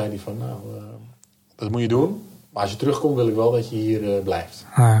Engeland. Toen zei hij van, dat moet je doen. Maar als je terugkomt wil ik wel dat je hier blijft.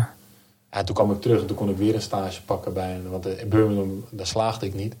 En toen kwam ik terug en toen kon ik weer een stage pakken bij... Want in Birmingham, daar slaagde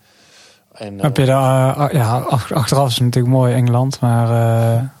ik niet. En, heb je daar, achteraf is het natuurlijk mooi Engeland, maar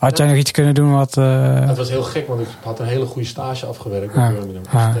had jij nog iets kunnen doen wat... Het was heel gek, want ik had een hele goede stage afgewerkt bij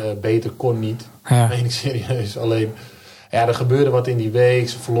Birmingham. Echt, beter kon niet, meen ik serieus. Alleen, er gebeurde wat in die week.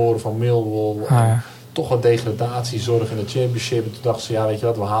 Ze verloren van Millwall. Toch wat degradatiezorg in de championship. En toen dachten ze, weet je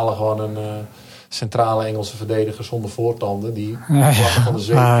wat, we halen gewoon een centrale Engelse verdediger zonder voortanden. Die van de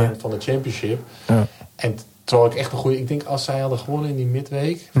zweep van de championship. En terwijl ik echt een goede... Ik denk, als zij hadden gewonnen in die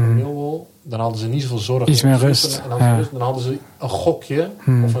midweek van Millwall, dan hadden ze niet zoveel zorg. Iets meer rust. Dan hadden ze een gokje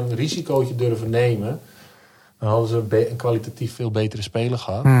of een risicootje durven nemen. Dan hadden ze een kwalitatief veel betere speler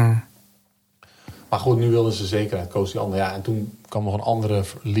gehad. Maar goed, nu wilden ze zekerheid. Koos die andere. Ja, en toen kwam nog een andere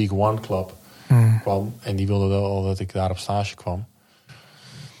League One club. En die wilde wel dat ik daar op stage kwam.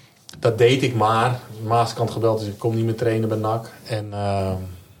 dat deed ik maar. Maaskant gebeld, dus ik kon niet meer trainen bij NAC. En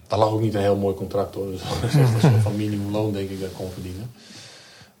daar lag ook niet een heel mooi contract door. Dus dat is echt een soort van minimumloon, denk ik, dat ik kon verdienen.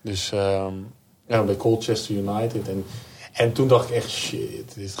 Dus bij Colchester United. En toen dacht ik echt,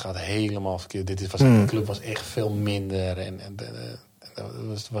 shit, dit gaat helemaal verkeerd. De club was echt veel minder. En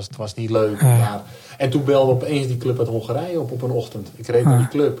het was niet leuk. Maar, en toen belde opeens die club uit Hongarije op een ochtend. Ik reed naar die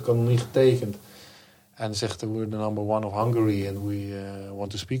club, ik had nog niet getekend. En zegt, we're the number 1 of Hungary and we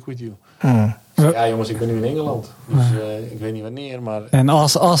want to speak with you. Ja jongens, ik ben nu in Engeland. Dus ik weet niet wanneer, maar... En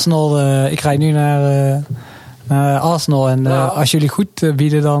als Arsenal, ik rijd nu naar Arsenal. En als jullie goed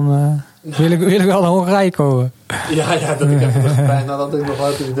bieden, dan wil ik wel naar Hongarije komen. Ja, dat ik even gepijnd. Dat ik nog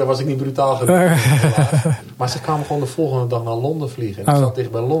uit, daar was ik niet brutaal genoeg. Maar ze kwamen gewoon de volgende dag naar Londen vliegen. En ik zat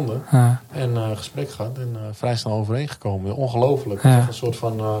dicht bij Londen. En gesprek gehad en vrij snel overeengekomen. Ongelooflijk. Het is een soort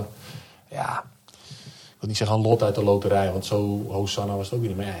van... ik wil niet zeggen een lot uit de loterij, want zo Hosanna was het ook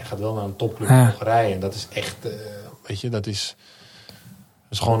niet. Maar hij gaat wel naar een topclub in Hongarije. En dat is echt, dat is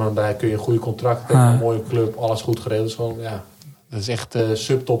gewoon, daar kun je een goede contract hebben, een mooie club, alles goed geregeld. Dus gewoon, dat is echt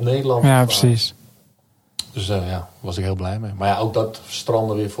subtop Nederland. Ja, precies. Dus was ik heel blij mee. Maar ook dat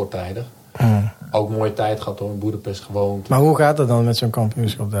strandde weer voortijdig. Ook een mooie tijd gehad hoor, in Boedapest gewoond. Maar hoe gaat het dan met zo'n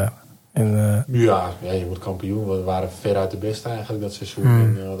kampioenschap daar? Ja, je wordt kampioen. We waren veruit de beste eigenlijk dat seizoen.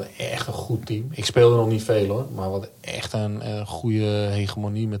 En we hadden echt een goed team. Ik speelde nog niet veel hoor. Maar we hadden echt een goede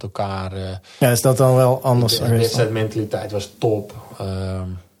hegemonie met elkaar. Is dat dan wel anders? De wedstrijdmentaliteit was top.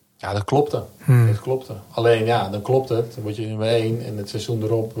 Dat klopte. Het klopte. Alleen dan klopt het. Dan word je nummer 1. En het seizoen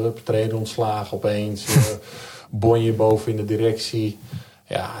erop, trainer ontslagen opeens. Bonje boven in de directie.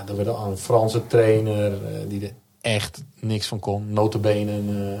 Ja, dan werd een Franse trainer die er echt niks van kon. Nota bene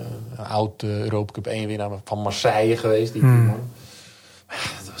een oud Europa Cup 1 winnaar van Marseille geweest. Die man.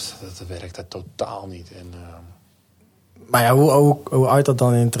 Dat werkte totaal niet. En, maar hoe uit dat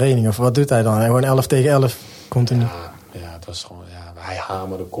dan in training? Of wat doet hij dan? Hij gewoon 11 tegen 11 continu. Ja, het was gewoon... hij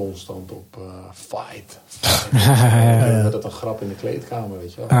hamerde constant op fight. Dat was een grap in de kleedkamer,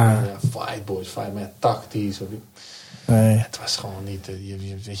 weet je wel. Fight boys, fight, maar tactisch. Nee. Het was gewoon niet...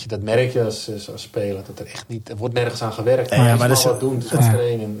 weet je, dat merk je als speler. Dat er echt niet... Er wordt nergens aan gewerkt. Maar dat is wat doen. Het is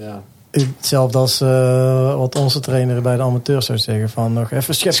trainen. Ja. Hetzelfde als wat onze trainer bij de amateurs zou zeggen. Van nog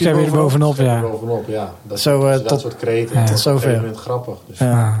even schep je er bovenop. Ja. Dat soort kreten. Tot zover. Het grappig. Dus.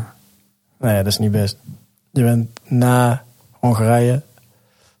 Nee, dat is niet best. Je bent na Hongarije.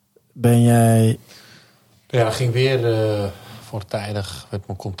 Ben jij... Ja, dat ging weer... voortijdig met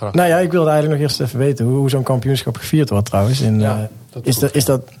mijn contract. Nou ja, ik wilde eigenlijk nog eerst even weten hoe zo'n kampioenschap gevierd wordt trouwens.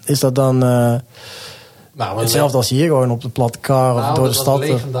 Is dat dan hetzelfde als hier gewoon op de platte kar of door de stad? Dat was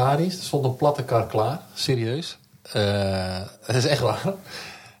legendarisch. Er stond een platte kar klaar. Serieus. Dat is echt waar.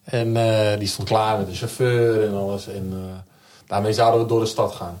 En die stond klaar met de chauffeur en alles. En daarmee zouden we door de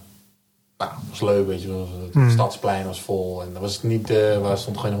stad gaan. Nou, dat was leuk, weet je. Het stadsplein was vol. En dat was niet, waar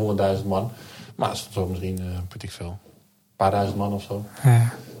stond geen 100.000 man. Maar er stond zo misschien, weet ik veel. Paar duizend man of zo.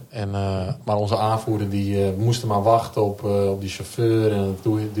 Ja. En, maar onze aanvoerder die moesten maar wachten op die chauffeur. En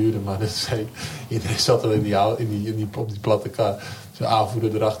het duurde maar. Dus iedereen zat er op die platte kar. Zijn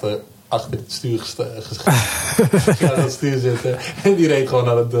aanvoerder erachter achter het stuur gaat aan het stuur zitten. En die reed gewoon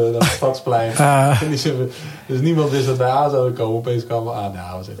naar het stadsplein. Dus niemand wist dat wij aan zouden komen. Opeens kwamen we aan.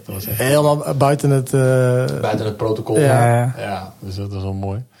 Nou, dat was echt helemaal buiten het protocol. Ja, dus dat was wel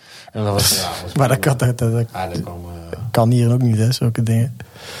mooi. En dat was, maar dat kan hier ook niet, hè, zulke dingen.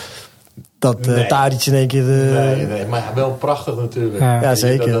 Dat Tadic in één keer... Nee, maar wel prachtig natuurlijk. Ja,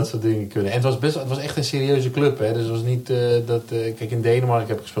 zeker. Dat soort dingen kunnen. En het was echt een serieuze club. Hè. Dus het was niet kijk, in Denemarken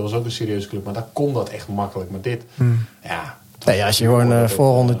heb ik gespeeld, was ook een serieuze club. Maar daar kon dat echt makkelijk. Maar dit, als je gewoon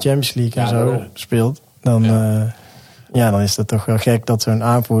voorronde Champions League en zo speelt, dan is het toch wel gek dat zo'n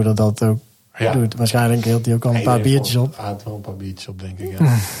aanvoerder dat ook doet. Waarschijnlijk hield hij ook al een paar biertjes op. Hij had wel een paar biertjes op, denk ik.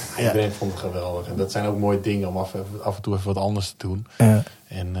 Iedereen vond het geweldig. En dat zijn ook mooie dingen om af en toe even wat anders te doen. Ja.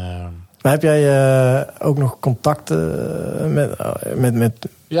 En... maar heb jij ook nog contacten met spelers?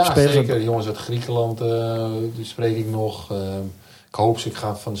 Ja, zeker. Jongens uit Griekenland, die spreek ik nog. Ik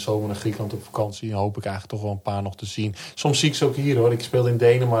ga van de zomer naar Griekenland op vakantie. Dan hoop ik eigenlijk toch wel een paar nog te zien. Soms zie ik ze ook hier hoor. Ik speelde in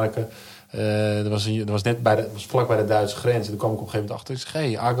Denemarken. Dat was vlak bij de Duitse grens. En toen kwam ik op een gegeven moment achter. Ik zeg,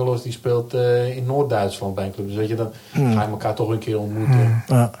 hey, Agalos die speelt in Noord-Duitsland bij een club. Dus weet je, dan ga je elkaar toch een keer ontmoeten.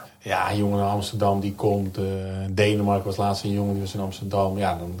 Ja, een jongen in Amsterdam die komt. Denemarken was laatst een jongen die was in Amsterdam.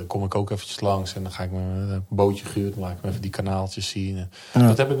 Ja, dan kom ik ook eventjes langs. En dan ga ik met een bootje gehuurd. Dan laat ik me even die kanaaltjes zien.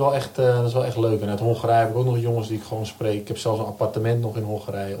 Dat heb ik wel echt, dat is wel echt leuk. En uit Hongarije heb ik ook nog jongens die ik gewoon spreek. Ik heb zelfs een appartement nog in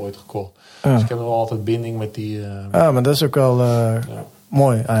Hongarije ooit gekocht. Dus ik heb nog wel altijd binding met die... maar dat is ook wel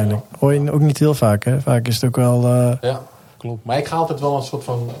mooi eigenlijk. Hoor je ook niet heel vaak, hè? Vaak is het ook wel... klopt. Maar ik ga altijd wel een soort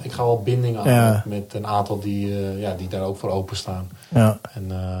van... Ik ga wel binding aan met een aantal die daar ook voor openstaan. Ja. En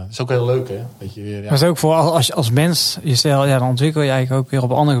dat is ook heel leuk, hè? Dat je weer, Maar het is ook voor als mens jezelf... Ja, dan ontwikkel je eigenlijk ook weer op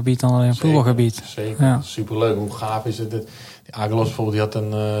een ander gebied dan alleen een voetbalgebied. Zeker, ja. Superleuk. Hoe gaaf is het? Die Agelos bijvoorbeeld,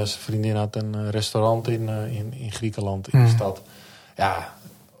 zijn vriendin had een restaurant in Griekenland, in de stad. Ja,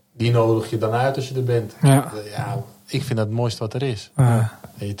 die nodig je dan uit als je er bent. Ja. Ik vind dat het mooiste wat er is. Ja.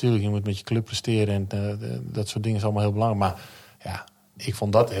 Tuurlijk, je moet met je club presteren en dat soort dingen is allemaal heel belangrijk. Maar ja, ik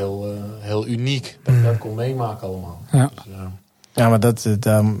vond dat heel uniek. Dat ik dat kon meemaken allemaal. Ja, dus, maar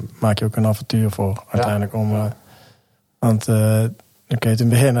daar maak je ook een avontuur voor uiteindelijk. Want toen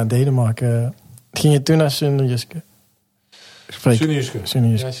ben naar Denemarken. Ging je toen naar Sunnejyske? Sunnejyske.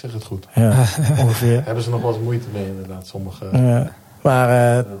 Jij zegt het goed. Ja, ongeveer. Hebben ze nog wel eens moeite mee inderdaad, sommige...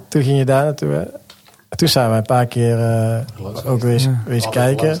 Maar toen ging je daar naartoe. Toen zijn we een paar keer ook wezen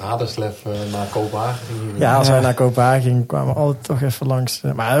kijken. Langs Haderslev naar Kopenhagen gingen. Ja, als wij naar Kopenhagen gingen, kwamen we altijd toch even langs.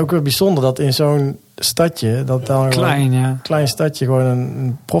 Maar ook wel bijzonder dat in zo'n stadje... dat dan klein stadje, gewoon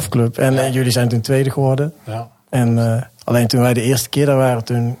een profclub. En jullie zijn toen tweede geworden. Ja. En alleen toen wij de eerste keer daar waren,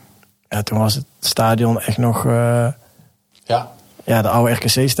 toen was het stadion echt nog... de oude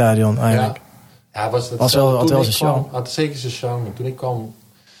RKC-stadion eigenlijk. Ja, was wel zijn charme. Had zeker zijn charme. Toen ik kwam...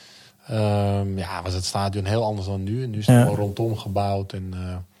 was het stadion heel anders dan nu. En nu is het wel rondom gebouwd. En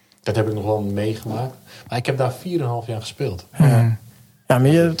dat heb ik nog wel meegemaakt. Maar ik heb daar 4,5 jaar gespeeld. Ja, maar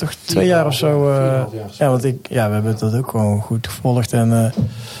je hebt toch 2 jaar of zo... want we hebben dat ook gewoon goed gevolgd. En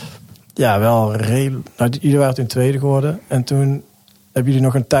wel redelijk... Nou, jullie waren toen tweede geworden. En toen hebben jullie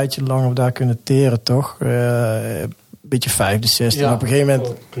nog een tijdje lang op daar kunnen teren, toch? Een beetje 5e, 6e. Maar op een gegeven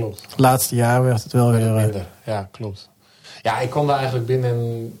moment... Klopt. Het laatste jaar werd het wel weer... minder. Ja, klopt. Ja, ik kwam daar eigenlijk binnen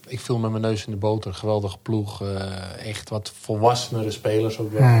en ik viel met mijn neus in de boter. Geweldige ploeg. Echt wat volwassenere spelers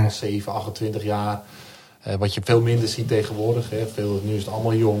ook wel. 7, 28 jaar. Wat je veel minder ziet tegenwoordig. Hè. Nu is het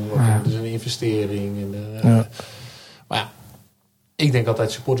allemaal jong. Dus een investering. Maar ja, ik denk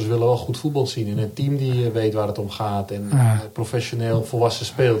altijd supporters willen wel goed voetbal zien. En een team die weet waar het om gaat. En professioneel volwassen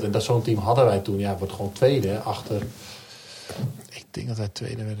speelt. En dat zo'n team hadden wij toen. Ja, wordt gewoon tweede achter... Ik denk dat wij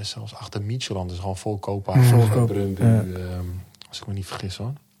tweede werden zelfs achter Midtjylland. Dus gewoon vol Kopenhagen, Brøndby. Als ik me niet vergis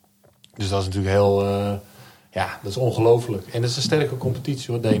hoor. Dus dat is natuurlijk heel... dat is ongelooflijk. En dat is een sterke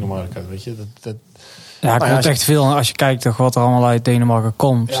competitie hoor, Denemarken. Weet je, Ja, er komt echt veel. Als je kijkt toch wat er allemaal uit Denemarken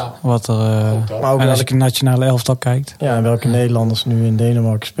komt. Ja. Wat er, maar ook en als je een nationale elftal kijkt. Ja, en welke Nederlanders nu in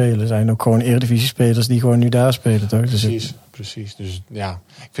Denemarken spelen. Zijn ook gewoon Eredivisie-spelers die gewoon nu daar spelen. Toch? Precies. Dus ja,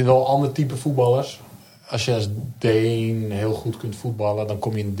 ik vind wel een ander type voetballers. Als je als Deen heel goed kunt voetballen, dan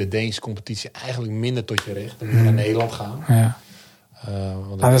kom je in de Deense competitie eigenlijk minder tot je recht. Dan moet je naar Nederland gaan. Ja.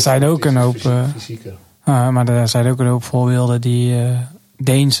 Er zijn ook een hoop. Maar er zijn ook een hoop voorbeelden die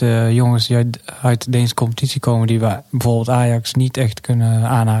Deense jongens die uit de Deense competitie komen, die bijvoorbeeld Ajax niet echt kunnen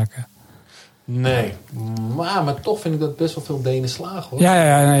aanhaken. Nee, maar toch vind ik dat best wel veel Denen slagen hoor.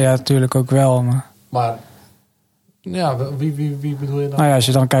 Ja, natuurlijk ook wel. Maar ja, wie bedoel je dan? Nou ja, als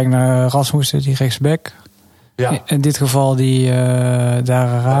je dan kijkt naar Rasmussen, die rechtsback. Ja. In dit geval die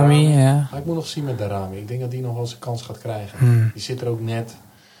Darami. Ja. Maar ik moet nog zien met Darami. Ik denk dat die nog wel eens een kans gaat krijgen. Die zit er ook net.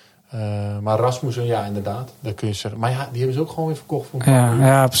 Maar Rasmussen, ja, inderdaad. Dat kun je zeggen. Maar ja, die hebben ze ook gewoon weer verkocht voor een paar uur.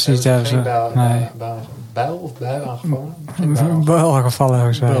 Ja, precies. Hebben ze geen bui aangevallen? Buil aangevallen,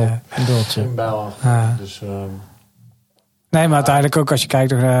 ook zo. Een doeltje. Geen buil aangevallen. Dus... Nee, maar uiteindelijk ook als je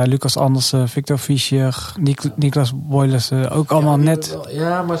kijkt naar Lucas Andersen, Victor Fischer, Niklas Boylissen, ook allemaal net...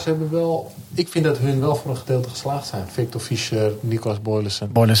 Maar ze hebben wel... Ik vind dat hun wel voor een gedeelte geslaagd zijn. Victor Fischer, Niklas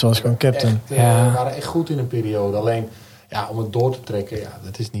Boylissen. Boylissen was gewoon captain. Waren echt goed in een periode. Alleen, om het door te trekken,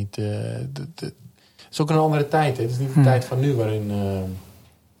 dat is niet... Het is ook een andere tijd. Hè. Het is niet de tijd van nu waarin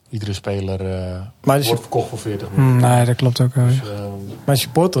iedere speler wordt verkocht voor 40 miljoen. Nee, dat klopt ook wel. Dus, maar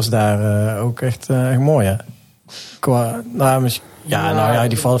supporters daar ook echt mooi, hè?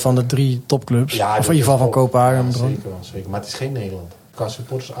 Die vallen van de 3 topclubs. Ja, of in ieder geval van Kopenhagen. Ja, zeker. Maar het is geen Nederland. Qua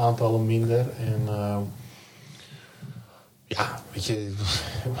supportersaantallen minder. En weet je,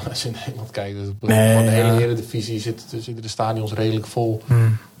 als je in Nederland kijkt, van de hele Eredivisie zitten de stadions redelijk vol.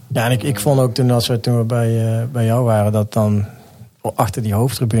 Ja, en ik vond ook toen we bij jou waren, dat dan achter die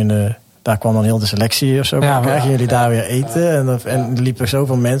hoofdtribune, daar kwam dan heel de selectie of zo. Gingen jullie daar weer eten. En er liepen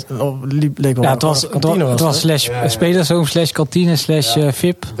zoveel mensen. Het was spelersroom, /kantine,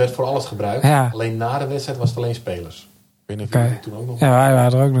 /VIP. Het werd voor alles gebruikt. Ja. Alleen na de wedstrijd was het alleen spelers. Ik weet niet of jullie toen ook nog... Ja, wij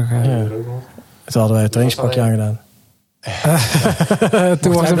waren er ook nog. Toen hadden wij het trainingspakje aangedaan.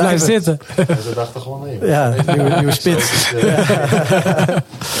 Toen was ze blijven zitten. Ze dachten gewoon nee. Ja, nieuwe spits.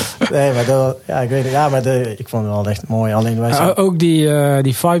 Nee, maar ik weet het. Ja, maar ik vond het wel echt mooi. Alleen wij ook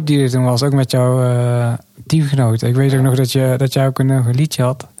die vibe die er toen was, ook met jouw teamgenoten. Ik weet ook nog dat jij ook een liedje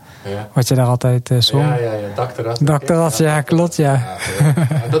had. Ja. Wat je daar altijd zong. Ja. Dakterras. Dakterras, ja, klopt, ja.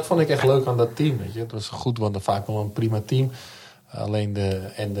 Dat vond ik echt leuk aan dat team. Weet je. Het was goed, want vaak wel een prima team. Alleen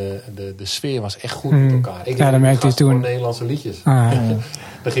de sfeer was echt goed met elkaar. Dat merkte je toen. Nederlandse liedjes.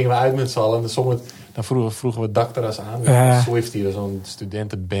 Dan gingen we uit met z'n allen. Dan vroegen we Dakterras aan. Swift, die was zo'n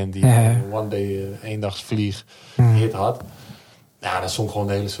studentenband die one day eendagsvlieg hit had. Ja, dan zong gewoon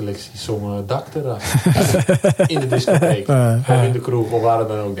de hele selectie zongen Dakterras. In de discotheek. Of in de kroeg. Of waar het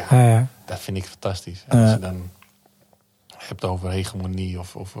dan ook. Dat vind ik fantastisch. En als je dan hebt over hegemonie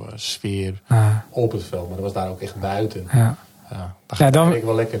of sfeer op het veld. Maar dat was daar ook echt buiten. Daar ga ik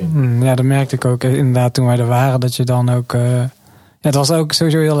wel lekker in. Ja, dat merkte ik ook inderdaad toen wij er waren. Dat je dan ook... het was ook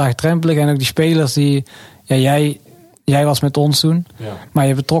sowieso heel laagdrempelig. En ook die spelers die... Jij was met ons toen. Ja. Maar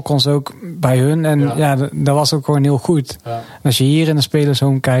je betrok ons ook bij hun. En dat was ook gewoon heel goed. Ja. En als je hier in de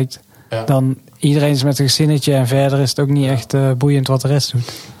spelershome kijkt... dan iedereen is met een gezinnetje. En verder is het ook niet echt boeiend wat de rest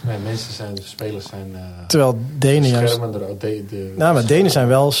doet. Nee, spelers zijn... terwijl Denen juist... maar Denen zijn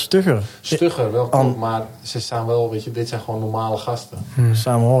wel stugger. Stugger, wel goed. Maar ze staan wel, weet je, dit zijn gewoon normale gasten.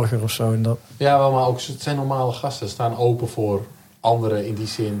 Samenhoriger of zo. En dat. Ja, wel, maar ook het zijn normale gasten. Ze staan open voor anderen in die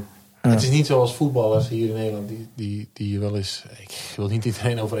zin... Het is niet zoals voetballers hier in Nederland die wel eens... Ik wil niet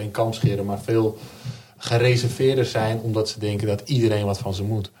iedereen over één kam scheren, maar veel gereserveerder zijn... omdat ze denken dat iedereen wat van ze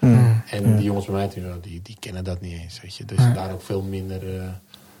moet. En die jongens bij mij die kennen dat niet eens. Weet je. Dus daar ook veel minder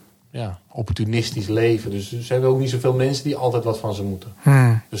opportunistisch leven. Dus ze hebben ook niet zoveel mensen die altijd wat van ze moeten.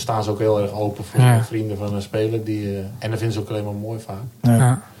 Dus staan ze ook heel erg open voor vrienden van een speler. En dat vinden ze ook alleen maar mooi vaak.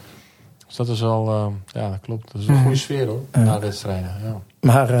 Dus dat is wel... dat klopt. Dat is een goede sfeer hoor, na wedstrijden. Ja.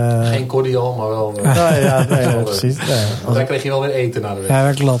 Maar, geen cordial, maar wel... precies. Want dan kreeg je wel weer eten na de wedstrijd. Ja,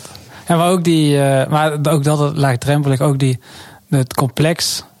 dat klopt. En maar ook maar ook dat het laagdrempelig, ook het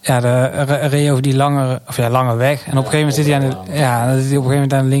complex, de reed over die lange weg. En op een gegeven moment zit hij op een gegeven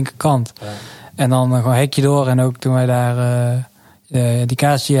moment aan de linkerkant. Ja. En dan gewoon hekje door. En ook toen wij daar die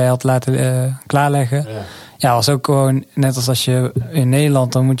kaartjes die jij had laten klaarleggen. Ja, was ook gewoon, net als je in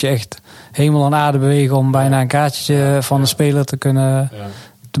Nederland, dan moet je echt hemel en aarde bewegen om bijna een kaartje van de speler te kunnen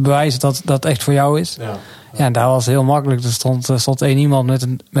te bewijzen dat dat echt voor jou is. Ja, en daar was het heel makkelijk. Er stond één iemand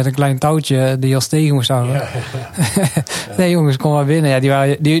met een klein touwtje die ons tegen moest houden. Nee jongens, kom maar binnen.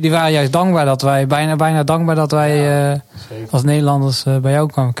 Ja, die waren juist dankbaar dat wij, bijna dankbaar dat wij als Nederlanders bij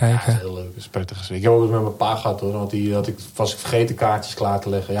jou kwamen kijken. Ja, heel leuk, dat is prettig. Ik heb ook eens met mijn pa gehad hoor, want was ik vergeten kaartjes klaar te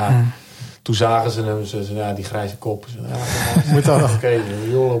leggen. Toen zagen ze hem, ze die grijze kop. Moet dat nog? Oké,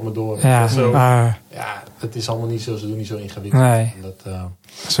 joh, op me door. Het is allemaal niet zo, ze doen niet zo ingewikkeld. Nee, dat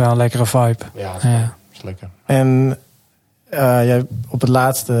is wel een lekkere vibe. Ja, dat is lekker. En jij op het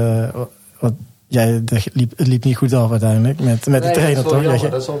laatste, het liep niet goed af uiteindelijk met de trainer, toch?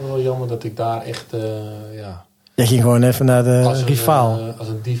 Dat is ook wel jammer dat ik daar echt, Jij ging gewoon even naar de rivaal. Als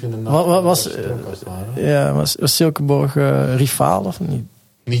een dief in de nacht. Was Silkeborg rivaal of niet?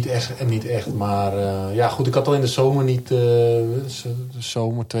 Niet echt, maar goed, ik had al in de zomer niet, de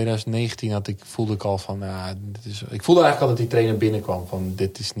zomer 2019 voelde ik al van, ik voelde eigenlijk al dat die trainer binnenkwam van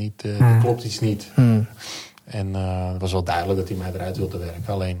dit is niet, er klopt iets niet. En het was wel duidelijk dat hij mij eruit wilde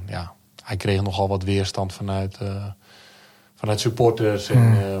werken. Alleen, hij kreeg nogal wat weerstand vanuit supporters.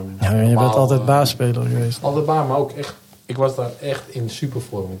 En, je bent altijd baasspeler geweest. Altijd baas, maar ook echt, ik was daar echt in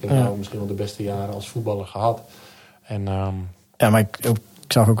supervorm. Ik heb misschien wel de beste jaren als voetballer gehad. En, maar ik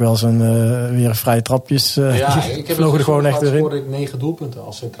zag ook wel zo'n weer vrije trapjes. Ik heb vlogen er gewoon echt erin. Scoorde ik 9 doelpunten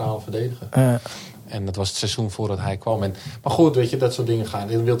als centrale verdediger. En dat was het seizoen voordat hij kwam. Maar goed, weet je, dat soort dingen gaan.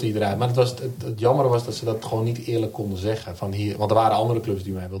 Dat wilde iedereen. Maar het jammer was dat ze dat gewoon niet eerlijk konden zeggen. Van hier, want er waren andere clubs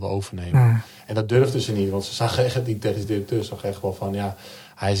die mij wilden overnemen. En dat durfden ze niet. Want ze zagen echt, die technisch directeur zag echt wel van,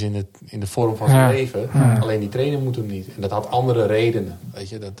 hij is in de vorm van zijn leven. Alleen die trainer moet hem niet. En dat had andere redenen. Weet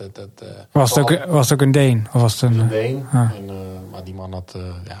je, was het ook een Deen? Of was het een Deen. Maar die man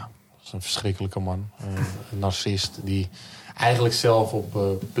was een verschrikkelijke man. Een narcist die eigenlijk zelf op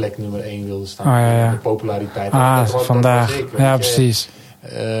plek nummer 1 wilde staan. De populariteit. Vandaag. Precies.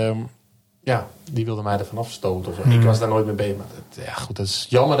 Die wilde mij ervan afstoten. Ik was daar nooit mee bezig. Maar dat is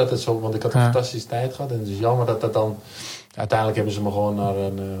jammer dat het zo... Want ik had een fantastische tijd gehad. En het is jammer dat dan... Uiteindelijk hebben ze me gewoon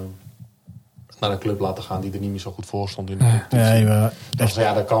naar een club laten gaan die er niet meer zo goed voor stond in de competitie.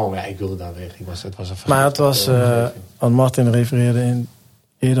 Dat kan wel. Maar ik wilde daar weg. Het was maar het was... want Martin refereerde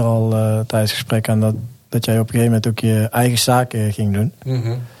eerder al tijdens het gesprek aan dat jij op een gegeven moment ook je eigen zaken ging doen.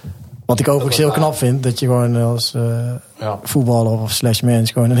 Wat ik overigens heel knap vind. Dat je gewoon als voetballer of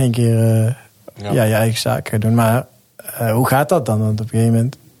 /mens gewoon in één keer je eigen zaken gaat doen. Maar hoe gaat dat dan? Want op een gegeven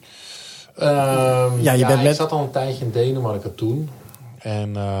moment... ik zat al een tijdje in Denemarken toen.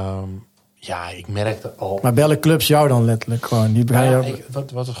 En ik merkte al... Maar bellen clubs jou dan letterlijk gewoon?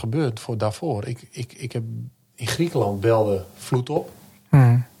 Wat er gebeurt daarvoor? Ik heb in Griekenland belde Vloed op.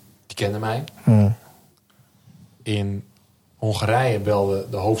 Die kende mij. In Hongarije belde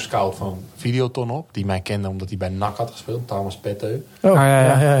de hoofdscout van Videoton op. Die mij kende omdat hij bij NAC had gespeeld. Thomas Petteu.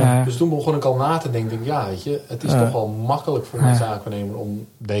 Dus toen begon ik al na te denken. Weet je, het is toch wel makkelijk voor mijn zaakwaarnemer om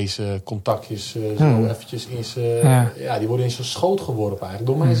deze contactjes zo eventjes in zijn... die worden in zijn schoot geworpen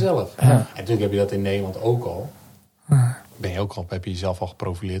eigenlijk door mijzelf. En natuurlijk heb je dat in Nederland ook al. Heb je jezelf al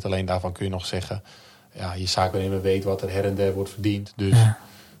geprofileerd. Alleen daarvan kun je nog zeggen... je zaakwaarnemer weet wat er her en der wordt verdiend. Dus...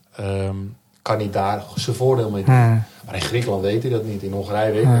 kan hij daar zijn voordeel mee doen. Maar in Griekenland weet hij dat niet. In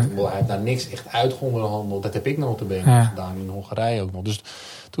Hongarije weet hij dat. Hij heeft daar niks echt uitgehandeld. Dat heb ik nog te benen gedaan. In Hongarije ook nog. Dus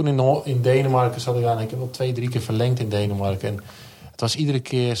toen in Denemarken zat ik aan. Ik heb wel 2-3 keer verlengd in Denemarken. En het was iedere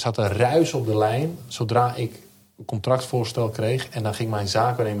keer zat er ruis op de lijn. Zodra ik een contractvoorstel kreeg. En dan ging mijn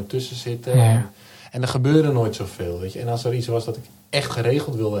zaakwaarnemer tussen zitten. En er gebeurde nooit zoveel. Weet je. En als er iets was dat ik echt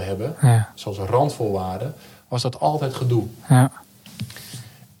geregeld wilde hebben. Zoals een randvoorwaarde. Was dat altijd gedoe.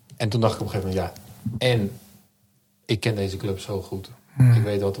 En toen dacht ik op een gegeven moment, en ik ken deze club zo goed. Ik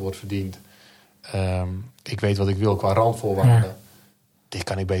weet wat er wordt verdiend. Ik weet wat ik wil qua randvoorwaarden. Dit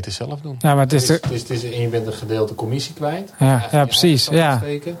kan ik beter zelf doen. Ja, maar het is en je bent een gedeelte commissie kwijt. Ja, precies.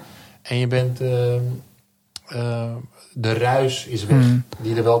 En je bent... de ruis is weg.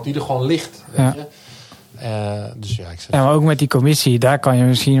 Die er gewoon ligt. Weet je? Maar ook met die commissie, daar kan je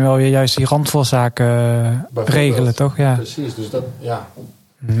misschien wel weer juist die randvoorzaken regelen, toch? Ja. Precies, dus dat,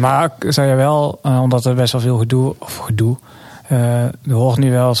 Maar zou je wel, omdat er best wel veel gedoe, er hoort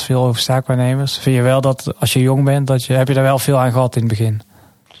nu wel eens veel over zaakwaarnemers. Vind je wel dat als je jong bent, heb je daar wel veel aan gehad in het begin?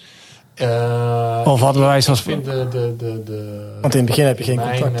 Of hadden wij zoals... Want in het begin heb je geen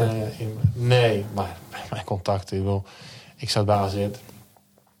contacten. Nee, maar mijn contacten. Ik zat bij AZ.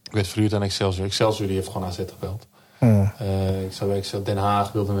 Ik werd verhuurd aan Excelsior. Excelsior die heeft gewoon AZ gebeld. Ik zat bij Excelsior. Den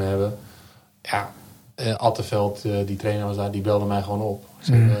Haag wilde me hebben. Attenveld, die trainer was daar, die belde mij gewoon op. Ik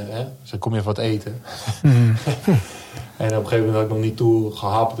zei, kom je even wat eten? En op een gegeven moment had ik nog niet toe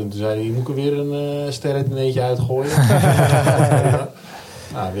gehapt. En toen zei hij, je moet er weer een sterrendineetje uitgooien.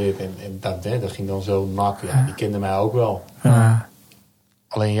 Dat ging dan zo nak. Die kende mij ook wel.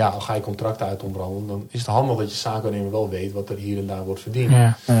 Alleen al ga je contracten uit onderhandelen, dan is het handig dat je zaakwaarnemer wel weet wat er hier en daar wordt verdiend.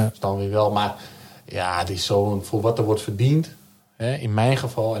 Dus dan weer wel. Maar het is zo, voor wat er wordt verdiend... In mijn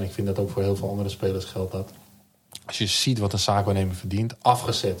geval, en ik vind dat ook voor heel veel andere spelers geldt dat... als je ziet wat een zaakwaarnemer verdient,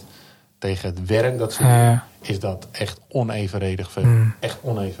 afgezet tegen het werk dat ze doen... is dat echt onevenredig veel. Echt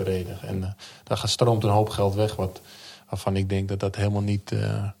onevenredig. En daar stroomt een hoop geld weg, waarvan ik denk dat dat helemaal niet...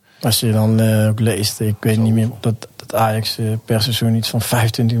 Als je dan ook leest, ik weet niet meer... dat Ajax per seizoen iets van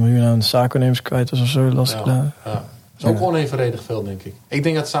 25 miljoen aan zaakwaarnemers kwijt was of zo. Dat is ook onevenredig veel, denk ik. Ik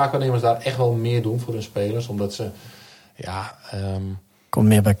denk dat zaakwaarnemers daar echt wel meer doen voor hun spelers, omdat ze... komt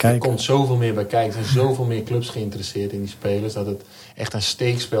meer bij kijken. Er komt zoveel meer bij kijken. Er zijn zoveel meer clubs geïnteresseerd in die spelers. Dat het echt een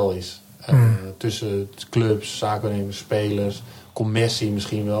steekspel is. Tussen clubs, zaakwaarnemers, spelers. Commercie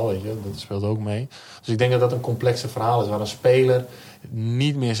misschien wel. Weet je, dat speelt ook mee. Dus ik denk dat dat een complexe verhaal is. Waar een speler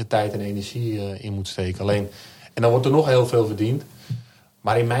niet meer zijn tijd en energie in moet steken. Alleen, en dan wordt er nog heel veel verdiend.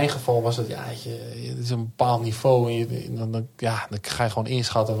 Maar in mijn geval was het, het is een bepaald niveau. En dan ga je gewoon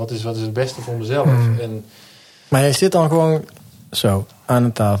inschatten. Wat is het beste voor mezelf? Maar jij zit dan gewoon zo aan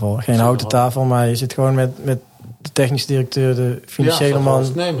een tafel. Geen houten tafel, maar je zit gewoon met de technische directeur, de financiële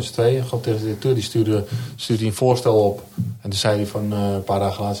man. Nee, met z'n tweeën. Gewoon de directeur die stuurde een voorstel op. En toen zei hij van een paar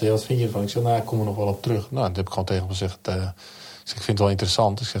dagen later, wat vind je ervan? Ik zei, ik kom er nog wel op terug. Nou, dat heb ik gewoon tegen hem gezegd. Ik vind het wel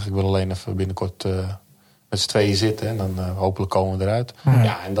interessant. Ik zeg, ik wil alleen even binnenkort met z'n tweeën zitten. En dan hopelijk komen we eruit.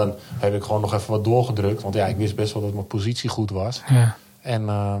 En dan heb ik gewoon nog even wat doorgedrukt. Want ik wist best wel dat mijn positie goed was. En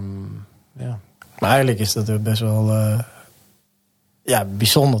Maar eigenlijk is dat best wel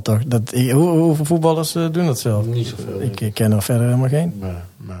bijzonder toch? Hoeveel voetballers doen dat zelf? Niet zoveel. Ik ken er verder helemaal geen.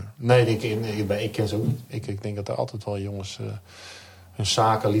 Nee, ik ken ze ook niet. Ik denk dat er altijd wel jongens hun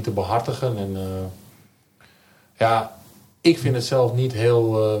zaken lieten behartigen. En ik vind het zelf niet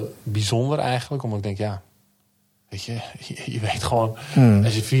heel bijzonder eigenlijk. Omdat ik denk, weet je weet gewoon,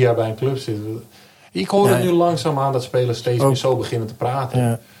 als je 4 jaar bij een club zit. Ik hoor het nu langzaamaan dat spelers steeds meer zo beginnen te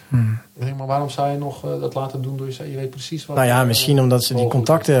praten. Ik denk, maar waarom zou je nog dat laten doen door je? Je weet precies wat... misschien omdat ze die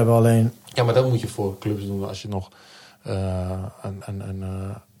contacten hebben alleen. Ja, maar dat moet je voor clubs doen. Als je nog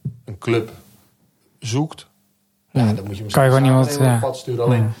een club zoekt. Dan moet je misschien kan je gewoon iemand op pad sturen.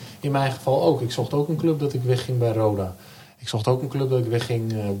 Alleen in mijn geval ook. Ik zocht ook een club dat ik wegging bij Roda. Ik zocht ook een club dat ik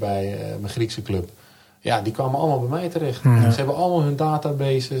wegging bij mijn Griekse club. Die kwamen allemaal bij mij terecht. Ze hebben allemaal hun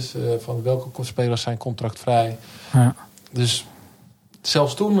databases van welke spelers zijn contractvrij. Dus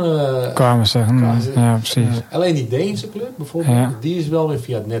zelfs toen kwamen ze. Ja, precies. Alleen die Deense club bijvoorbeeld, die is wel weer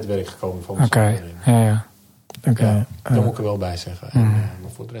via het netwerk gekomen van Oké. Ja. Dat moet ik er wel bij zeggen.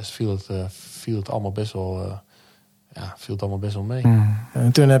 Maar voor de rest viel het allemaal best wel mee.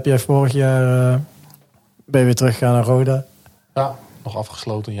 En toen heb jij vorig jaar ben je weer teruggegaan naar Roda. Ja, nog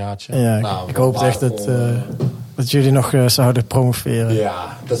afgesloten een jaartje. Ja, ik hoop echt dat jullie nog zouden promoveren.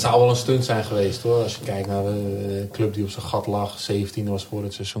 Ja, dat zou wel een stunt zijn geweest hoor. Als je kijkt naar de club die op zijn gat lag. 17 was voor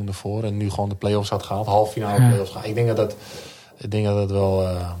het seizoen ervoor. En nu gewoon de play-offs had gehaald. Halffinale play-offs gehaald. Ik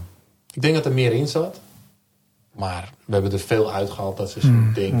denk dat er meer in zat. Maar we hebben er veel uitgehaald dat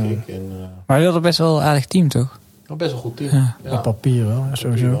seizoen, denk ik. Maar je hadden best wel een aardig team, toch? Best wel een goed team. Ja. Op papier wel,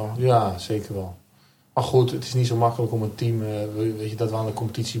 sowieso. Ja, zeker wel. Maar goed, het is niet zo makkelijk om een team... weet je, dat we aan de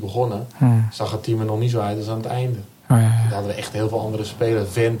competitie begonnen... zag het team er nog niet zo uit als aan het einde. Dan hadden we echt heel veel andere spelers.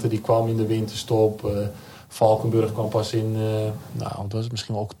 Vente, die kwam in de winterstop. Valkenburg kwam pas in... dat was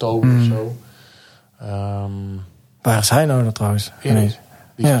misschien wel oktober of zo. Waar is hij nou trouwens? Die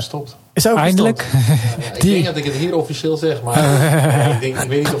is gestopt. Is ook eindelijk? Ik denk dat ik het hier officieel zeg, maar ik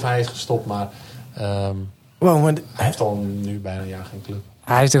weet niet of hij is gestopt, maar hij heeft al nu bijna een jaar geen club.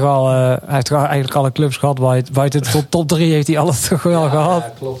 Hij heeft toch eigenlijk alle clubs gehad. Buiten de top 3 heeft hij alles toch wel gehad.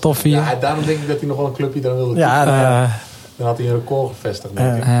 Ja, klopt. Top 4. Ja, daarom denk ik dat hij nog wel een clubje dan wilde. Dan had hij een record gevestigd,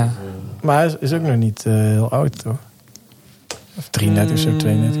 denk ik. Maar hij is ook nog niet heel oud, toch? Of 33 of zo,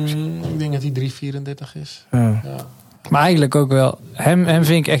 32 misschien. Ik denk dat hij 3,34 is. Ja. Maar eigenlijk ook wel. Hem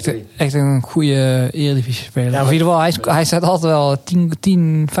vind ik echt een goede Eredivisie speler. Ja, in ieder geval, hij staat altijd wel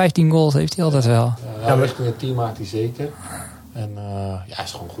 10, 15 goals heeft hij altijd wel. Ja, richting het team maakt hij zeker. En hij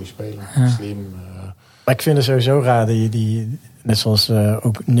is gewoon een goede speler. Slim. Maar ik vind het sowieso raar dat je net zoals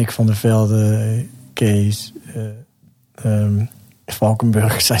ook Nick van der Velde, Kees,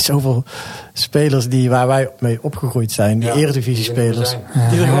 Valkenburg. Er zijn zoveel spelers waar wij mee opgegroeid zijn. Die Eredivisie spelers.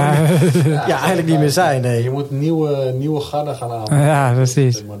 Die er gewoon eigenlijk niet meer zijn. Nee. Je moet nieuwe garden gaan halen. Ja,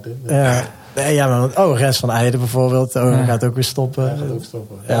 precies. Maar Rens van Eijden bijvoorbeeld. Gaat ook weer stoppen. Hij gaat ook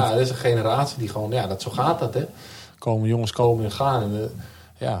stoppen. Ja, dat is een generatie die gewoon... Ja, zo gaat dat, hè. Jongens komen en gaan. En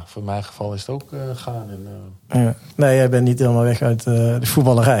voor mijn geval is het ook gaan. Nee, jij bent niet helemaal weg uit de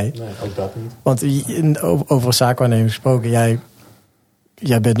voetballerij. Nee, ook dat niet. Want over zaakwaarneming gesproken,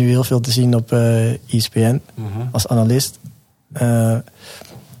 jij bent nu heel veel te zien op ESPN als analist.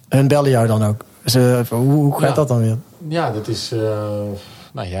 Hun bellen jou dan ook. Dus, hoe gaat dat dan weer? Ja, dat is...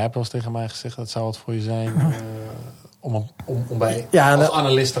 jij hebt wel eens tegen mij gezegd, dat zou wat voor je zijn... om bij als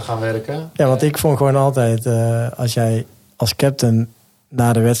analist te gaan werken. Ja, want ik vond gewoon altijd... als jij als captain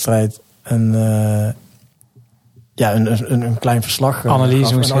na de wedstrijd een klein verslag...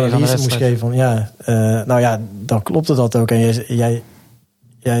 Analyse moest geven. Dan klopte dat ook. En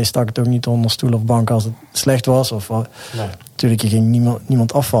jij stak het ook niet onder stoel of bank als het slecht was. Natuurlijk, je ging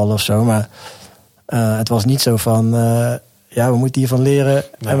niemand afvallen of zo. Maar het was niet zo van... we moeten hiervan leren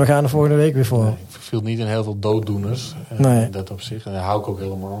en we gaan er volgende week weer voor. Nee, ik viel niet in heel veel dooddoeners. In dat opzicht. En daar hou ik ook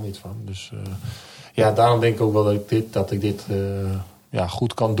helemaal niet van. Dus daarom denk ik ook wel dat ik dit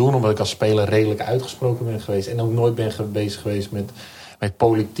goed kan doen. Omdat ik als speler redelijk uitgesproken ben geweest. En ook nooit ben bezig geweest met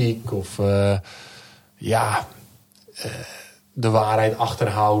politiek. Of de waarheid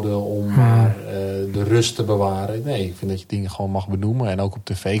achterhouden om maar de rust te bewaren. Nee, ik vind dat je dingen gewoon mag benoemen. En ook op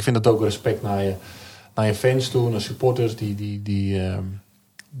tv. Ik vind dat ook respect naar je fans toe. Naar supporters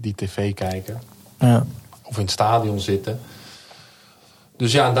die tv kijken. Ja. Of in het stadion zitten.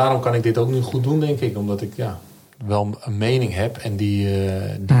 Dus en daarom kan ik dit ook nu goed doen, denk ik. Omdat ik wel een mening heb. En die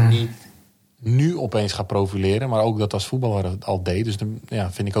niet nu opeens gaat profileren. Maar ook dat als voetballer al deed. Dus dan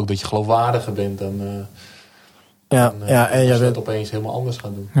vind ik ook dat je geloofwaardiger bent dan... en jij bent opeens helemaal anders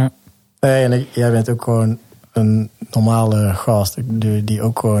gaan doen. Ja. En jij bent ook gewoon een normale gast. Die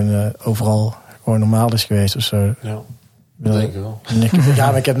ook gewoon overal gewoon normaal is geweest of zo. Ja, dat denk ik wel.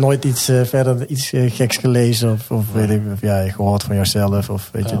 Maar ik heb nooit iets geks gelezen of weet ik, gehoord van jouzelf of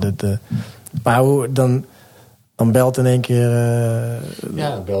weet je dat. Maar hoe dan belt in één keer.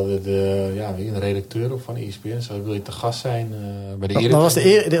 Dan belde een redacteur op van ESPN. Zo, wil je te gast zijn bij de dat was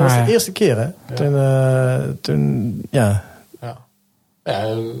de eerste keer, hè? Ja. Toen. Ja,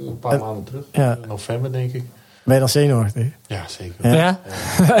 een paar maanden terug. Ja. November, denk ik. Ben je dan zenuwachtig? Ja, zeker. Ja?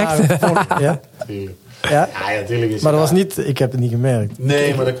 Ja? Tuurlijk. Ja, natuurlijk is maar dat was niet, ik heb het niet gemerkt.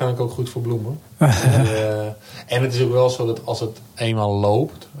 Nee, maar daar kan ik ook goed voor bloemen. En het is ook wel zo dat als het eenmaal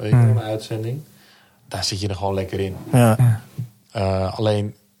loopt, weet je, een uitzending, daar zit je er gewoon lekker in. Ja.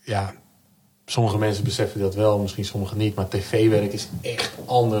 Alleen, sommige mensen beseffen dat wel, misschien sommigen niet, maar tv-werk is echt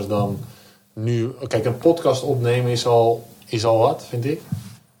anders dan nu. Kijk, een podcast opnemen is al wat, vind ik.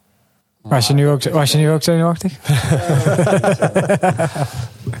 Was je nu ook zenuwachtig?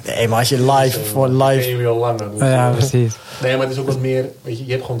 Nee, maar als je live... Nee, al langer. Dus ja, precies. Nee, maar het is ook wat meer... Weet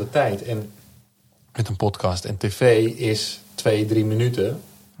je hebt gewoon de tijd. En met een podcast en tv is 2-3 minuten.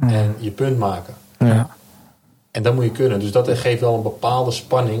 En je punt maken. Ja. En dat moet je kunnen. Dus dat geeft wel een bepaalde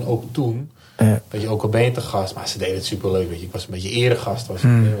spanning. Ook toen. Ja. Weet je, ook al ben je te gast. Maar ze deden het superleuk. Weet je. Ik was een beetje eregast. Ik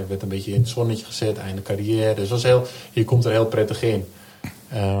werd een beetje in het zonnetje gezet. Einde carrière. Dus je komt er heel prettig in.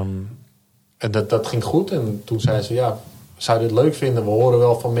 En dat ging goed. En toen zei ze, ja, zou je dit leuk vinden? We horen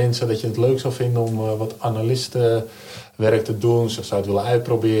wel van mensen dat je het leuk zou vinden om wat analistenwerk te doen. Zou je het willen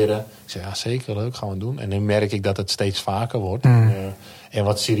uitproberen? Ik zei, ja, zeker leuk, gaan we doen. En nu merk ik dat het steeds vaker wordt. En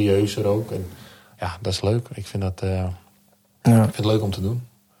wat serieuzer ook. En ja, dat is leuk. Ik vind dat ik vind het leuk om te doen.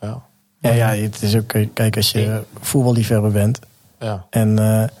 Ja. Ja, het is ook, kijk, als je voetballiefhebber bent. Ja.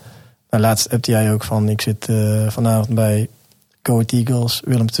 En laatst appte jij ook van, ik zit vanavond bij Go Ahead Eagles,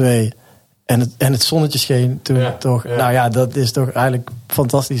 Willem II. En het zonnetje scheen toen toch. Ja. Nou ja, dat is toch eigenlijk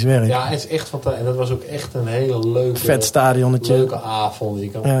fantastisch werk. Ja, het is echt fantastisch. En dat was ook echt een hele leuke... Vet stadionnetje. Leuke avond.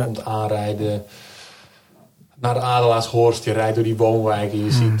 Je komt aanrijden naar de Adelaarshorst. Je rijdt door die woonwijken.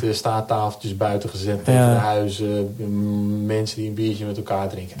 Je ziet staattafeltjes buiten gezet tegen de huizen. Mensen die een biertje met elkaar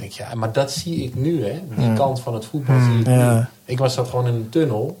drinken. Dan denk je, ja, maar dat zie ik nu, hè. Die kant van het voetbal zie ik nu. Ik zat gewoon in een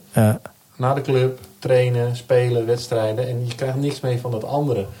tunnel. Ja. Naar de club, trainen, spelen, wedstrijden. En je krijgt niks mee van dat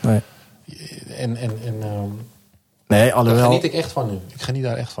andere. Nee. Nee, alhoewel... Daar geniet ik echt van nu. Ik geniet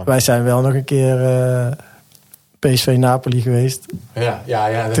daar echt van. Wij zijn wel nog een keer PSV Napoli geweest.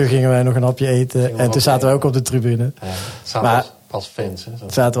 Ja. Toen gingen wij nog een hapje eten. En toen zaten we ook op de tribune. Ja, zaten als fans. Hè?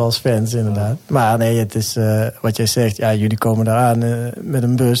 Zaten we als fans, inderdaad. Ja. Maar nee, het is wat jij zegt. Ja, jullie komen daar aan met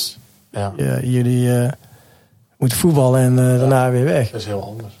een bus. Ja. Jullie moeten voetballen en daarna weer weg. Dat is heel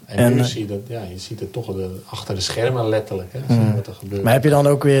anders. En nu zie je dat, je ziet het toch achter de schermen letterlijk. Hè, wat er gebeurt. Maar heb je dan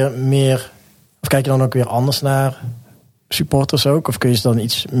ook weer meer... Of kijk je dan ook weer anders naar supporters ook? Of kun je ze dan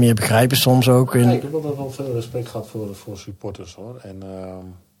iets meer begrijpen soms ook? Ja, ik heb wel veel respect gehad voor supporters, hoor. En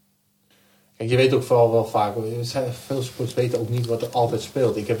kijk, je weet ook vooral wel vaak... Veel supporters weten ook niet wat er altijd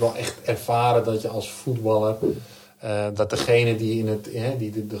speelt. Ik heb wel echt ervaren dat je als voetballer... dat degene die in het...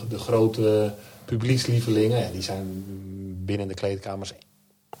 de grote publiekslievelingen... die zijn binnen de kleedkamers...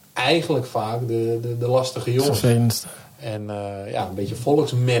 eigenlijk vaak de lastige jongens. Vervelendste. En een beetje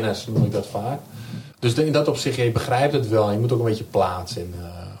volksmanners noem ik dat vaak. Dus in dat opzicht, je begrijpt het wel. Je moet ook een beetje plaatsen.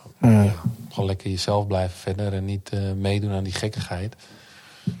 En gewoon lekker jezelf blijven verder. En niet meedoen aan die gekkigheid.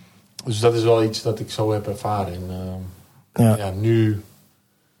 Dus dat is wel iets dat ik zo heb ervaren. En nu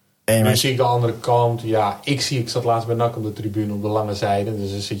zie ik de andere kant. Ja, ik zat laatst bij NAC op de tribune op de lange zijde.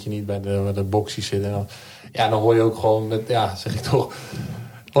 Dus dan zit je niet bij de boxjes zitten. En dan hoor je ook gewoon met, zeg ik toch...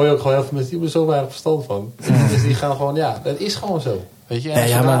 hoor je ook gewoon heel veel mensen die hebben er zo weinig verstand van. Dus die gaan gewoon, dat is gewoon zo. Weet je, en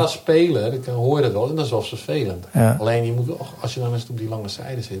als je als speler, dan hoor je dat wel. En dat is wel vervelend. Ja. Alleen, je moet wel, als je dan eens op die lange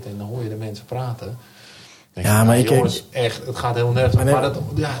zijde zit en dan hoor je de mensen praten. Denk je, maar jongens, echt, het gaat heel nergens. Maar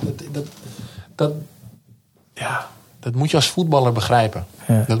dat moet je als voetballer begrijpen.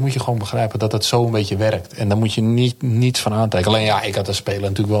 Ja. Dat moet je gewoon begrijpen, dat het zo een beetje werkt. En daar moet je niets van aantrekken. Alleen ik had als speler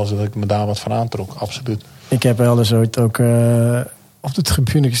natuurlijk wel zo dat ik me daar wat van aantrok. Absoluut. Ik heb wel eens ooit ook... op de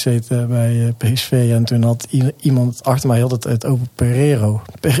tribune gezeten bij PSV. En toen had iemand achter mij had het over Pereiro.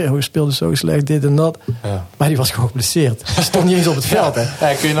 Pereiro speelde zo slecht, dit en dat. Ja. Maar die was gewoon geblesseerd. Hij stond niet eens op het veld. Hè.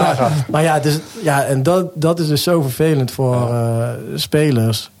 Ja, kun je nagaan. Maar en dat is dus zo vervelend voor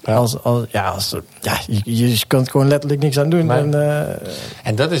spelers. Ja. Je kunt gewoon letterlijk niks aan doen. Nee.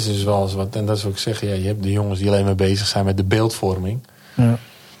 En dat is dus wel eens wat. En dat is wat ik zeg. Ja, je hebt de jongens die alleen maar bezig zijn met de beeldvorming. Ja.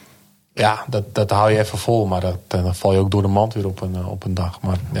 Ja, dat hou je even vol. Maar dan val je ook door de mand weer op een dag.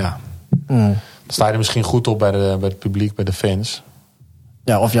 Maar dan sta je er misschien goed op bij het publiek, bij de fans.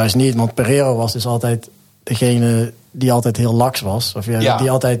 Ja, of juist niet. Want Pereiro was dus altijd degene die altijd heel laks was. Of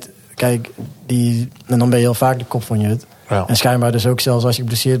die altijd... Kijk, en dan ben je heel vaak de kop van je hut. Ja. En schijnbaar dus ook zelfs als je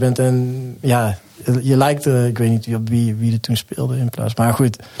geblesseerd bent. En je lijkt... ik weet niet wie er toen speelde in plaats. Maar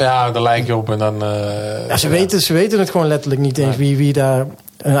goed. Ja, daar lijk je op en dan... Ze weten het gewoon letterlijk niet eens wie daar...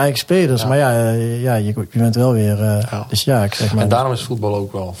 Hun eigen spelers, maar je bent wel weer... Dus ik zeg maar... En daarom is voetbal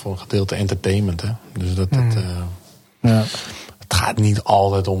ook wel voor een gedeelte entertainment. Hè? Dus het gaat niet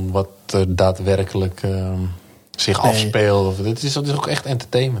altijd om wat er daadwerkelijk zich afspeelt. Het is ook echt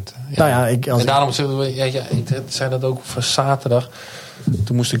entertainment. Ja. En daarom ik zei dat ook voor zaterdag.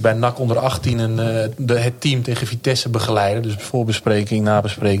 Toen moest ik bij NAC onder 18 het team tegen Vitesse begeleiden. Dus voorbespreking,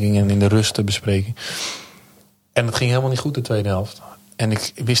 nabespreking en in de rustbespreking. En het ging helemaal niet goed de tweede helft. En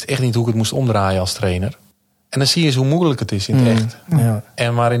ik wist echt niet hoe ik het moest omdraaien als trainer. En dan zie je eens hoe moeilijk het is in het echt. Ja.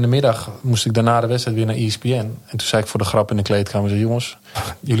 En maar in de middag moest ik daarna de wedstrijd weer naar ESPN. En toen zei ik voor de grap in de kleedkamer, zei, jongens,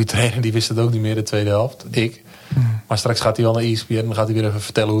 jullie trainer die wist het ook niet meer de tweede helft. Ik. Maar straks gaat hij wel naar ESPN en dan gaat hij weer even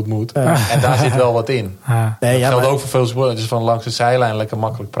vertellen hoe het moet. En daar zit wel wat in. Dat geldt ook voor veel sporten. Het is van langs de zijlijn lekker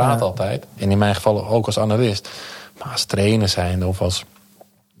makkelijk praten altijd. En in mijn geval ook als analist. Maar als trainer zijnde of als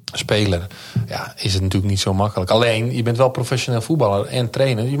speler, is het natuurlijk niet zo makkelijk. Alleen, je bent wel professioneel voetballer en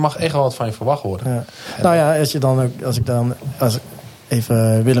trainer. Je mag echt wel wat van je verwacht worden. Ja. Nou ja, als ik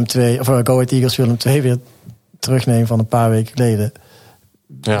even Willem II, of Go Ahead Eagles Willem II weer terugneem van een paar weken geleden.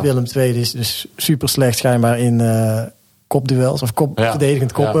 Ja. Willem II is dus super slecht schijnbaar in kopduels of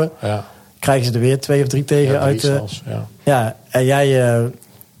verdedigend koppen. Ja. Krijgen ze er weer 2 of 3 tegen uit. En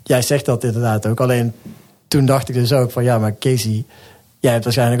jij zegt dat inderdaad ook. Alleen toen dacht ik dus ook van maar Kees, jij hebt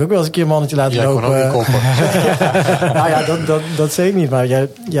waarschijnlijk ook wel eens een keer een mannetje laten lopen. Kon ook koppen. Nou ja, dat zeg ik niet. Maar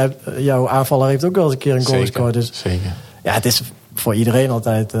jouw aanvaller heeft ook wel eens een keer een goal gescoord. Dus zeker. Ja, het is voor iedereen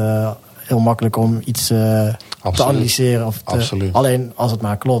altijd heel makkelijk om iets te analyseren. Alleen als het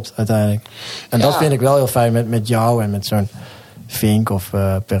maar klopt uiteindelijk. En dat vind ik wel heel fijn met jou en met zo'n Vink of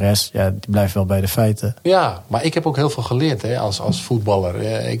Perez. Ja, die blijft wel bij de feiten. Ja, maar ik heb ook heel veel geleerd als voetballer.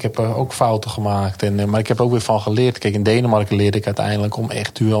 Ik heb ook fouten gemaakt. Maar ik heb ook weer van geleerd. Kijk, in Denemarken leerde ik uiteindelijk om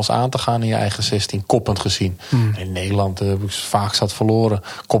echt duels aan te gaan in je eigen 16. Koppend gezien. In Nederland heb ik vaak zat verloren.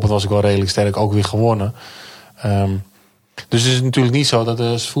 Koppend was ik wel redelijk sterk, ook weer gewonnen. Dus het is natuurlijk niet zo dat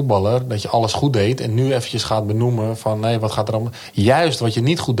als voetballer dat je alles goed deed en nu eventjes gaat benoemen van nee, wat gaat er allemaal. Juist wat je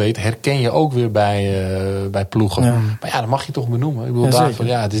niet goed deed, herken je ook weer bij ploegen. Ja. Maar dat mag je toch benoemen. Ik bedoel,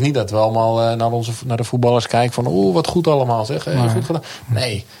 het is niet dat we allemaal naar de voetballers kijken van wat goed allemaal zeg. Goed gedaan.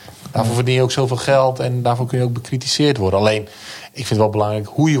 Nee, daarvoor verdien je ook zoveel geld en daarvoor kun je ook bekritiseerd worden. Alleen, ik vind het wel belangrijk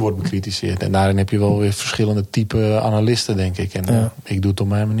hoe je wordt bekritiseerd. En daarin heb je wel weer verschillende type analisten, denk ik. En ik doe het op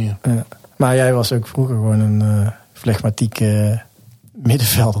mijn manier. Ja. Maar jij was ook vroeger gewoon een flegmatieke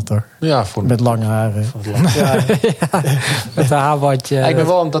middenvelder, toch? Ja, met lange haren. Met een haarbandje. Ik ben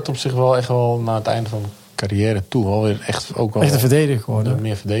wel dat op zich wel echt wel naar het einde van mijn carrière toe wel weer echt ook wel echt een verdediger geworden.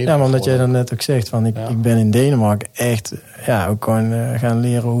 Meer verdediger. Ja, maar omdat jij dan net ook zegt van ik ben in Denemarken echt ook gewoon gaan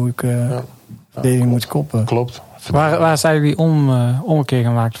leren hoe ik verdediging moet koppen. Klopt. Waar zijn jullie ommekeer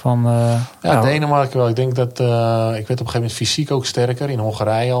gemaakt van? Denemarken wel. Ik denk dat ik werd op een gegeven moment fysiek ook sterker. In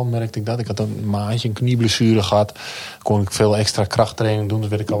Hongarije al merkte ik dat. Ik had een maandje een knieblessure gehad. Kon ik veel extra krachttraining doen. Dus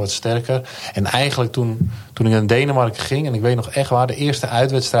werd ik al wat sterker. En eigenlijk toen ik naar Denemarken ging. En ik weet nog echt waar. De eerste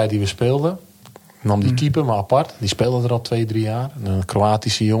uitwedstrijd die we speelden. Nam die keeper maar apart. Die speelde er al 2-3 jaar. Een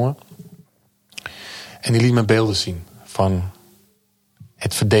Kroatische jongen. En die liet me beelden zien. Van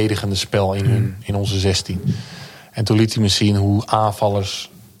het verdedigende spel in onze 16. En toen liet hij me zien hoe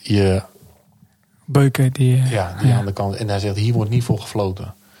aanvallers je beuken die aan de kant. En hij zegt, hier wordt niet voor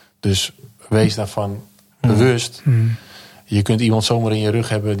gefloten. Dus wees daarvan bewust. Je kunt iemand zomaar in je rug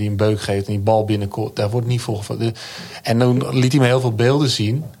hebben die een beuk geeft en die bal binnenkomt. Daar wordt niet voor gefloten. En toen liet hij me heel veel beelden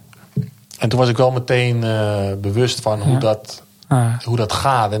zien. En toen was ik wel meteen bewust van hoe dat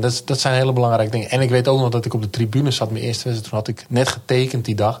gaat. En dat zijn hele belangrijke dingen. En ik weet ook nog dat ik op de tribune zat, mijn eerste wedstrijd. Toen had ik net getekend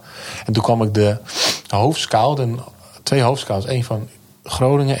die dag. En toen kwam ik de hoofdscout en 2 hoofdscouts, 1 van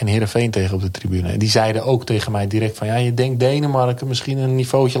Groningen en Heerenveen tegen op de tribune. En die zeiden ook tegen mij direct van je denkt Denemarken misschien een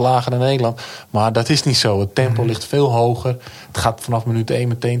niveautje lager dan Nederland. Maar dat is niet zo. Het tempo ligt veel hoger. Het gaat vanaf minuut 1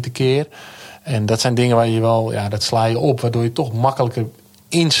 meteen tekeer. En dat zijn dingen waar je wel, dat sla je op. Waardoor je toch makkelijker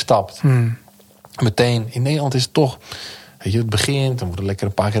instapt. Meteen. In Nederland is het toch, weet je, het begint. Dan wordt er lekker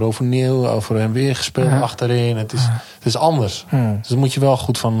een paar keer over en weer gespeeld achterin. Het is anders. Dus daar moet je wel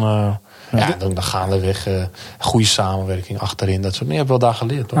goed van. Dan gaandeweg goede samenwerking achterin. Dat soort dingen. Je hebt wel daar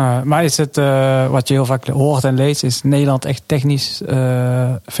geleerd. Toch? Maar is het, wat je heel vaak hoort en leest, is Nederland echt technisch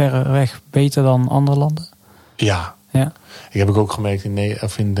verreweg beter dan andere landen? Ja. Ik heb ook gemerkt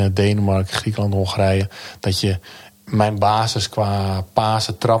in Denemarken, Griekenland, Hongarije, dat je mijn basis qua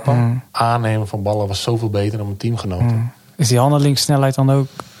pasen, trappen, aannemen van ballen was zoveel beter dan mijn teamgenoten. Is die handelingssnelheid dan ook?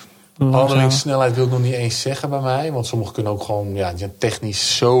 Handelingssnelheid wil ik nog niet eens zeggen bij mij. Want sommigen kunnen ook gewoon die zijn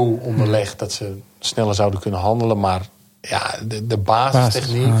technisch zo onderlegd dat ze sneller zouden kunnen handelen. Maar de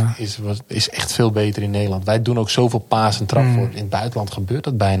basistechniek is echt veel beter in Nederland. Wij doen ook zoveel paas en trap voor. In het buitenland gebeurt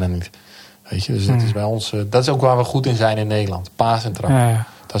dat bijna niet. Weet je, dus dat is bij ons. Dat is ook waar we goed in zijn in Nederland. Paas en trap.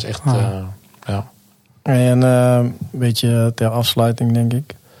 Dat is echt. En een beetje ter afsluiting, denk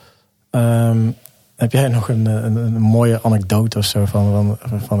ik. Heb jij nog een mooie anekdote of zo van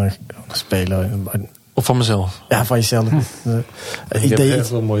een speler? Of van mezelf? Ja, van jezelf. Ik heb echt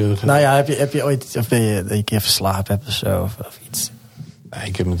wel mooie. Nou ja, heb je ooit dat je een keer verslapen hebt of zo? Of iets?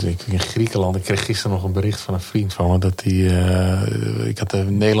 Ik heb natuurlijk in Griekenland. Ik kreeg gisteren nog een bericht van een vriend van me. Dat ik had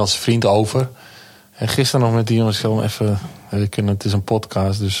een Nederlandse vriend over. En gisteren nog met die jongens even... Het is een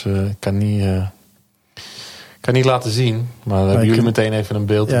podcast, dus ik kan niet laten zien. Maar dan hebben jullie meteen even een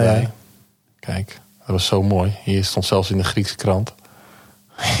beeld erbij. Ja. Kijk, dat was zo mooi. Hier stond zelfs in de Griekse krant.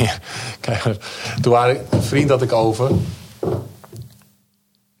 Kijk, toen een vriend had ik over.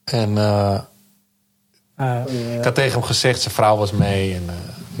 En ik had tegen hem gezegd, zijn vrouw was mee. En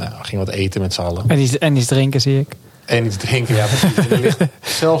we gingen wat eten met z'n allen. En iets drinken, zie ik. En iets drinken, ja precies. En er ligt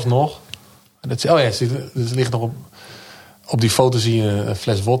zelfs nog... er ligt nog op die foto zie je een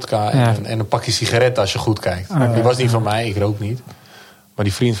fles wodka en een pakje sigaretten als je goed kijkt. Die was niet van mij, ik rook niet. Maar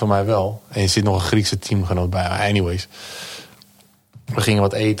die vriend van mij wel. En er zit nog een Griekse teamgenoot bij. Anyways. We gingen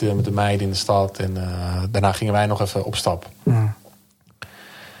wat eten met de meiden in de stad. En daarna gingen wij nog even op stap.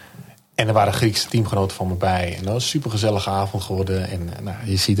 En er waren Griekse teamgenoten van me bij. En dat was een supergezellige avond geworden. En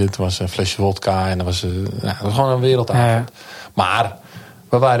je ziet het was een flesje wodka. En dat was gewoon een wereldavond. Ja. Maar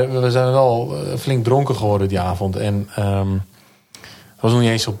we zijn wel flink dronken geworden die avond. En dat was nog niet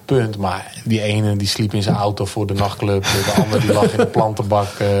eens op het punt. Maar die ene die sliep in zijn auto voor de nachtclub. De andere die lag in de plantenbak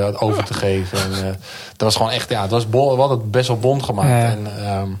over te geven. En, dat was gewoon echt... Ja, we hadden het best wel bond gemaakt. Ja. En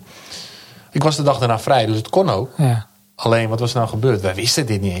ik was de dag daarna vrij. Dus het kon ook. Ja. Alleen, wat was er nou gebeurd? Wij wisten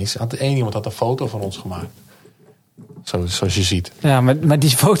dit niet eens. Iemand had een foto van ons gemaakt. Zoals je ziet. Ja, maar die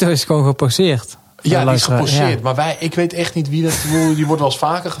foto is gewoon geposeerd. Ja, die is geposeerd. Ja. Maar ik weet echt niet wie dat... Die wordt wel eens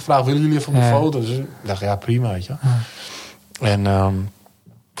vaker gevraagd. Willen jullie even op de foto? Dus ik dacht, ja, prima, weet je. Ja. En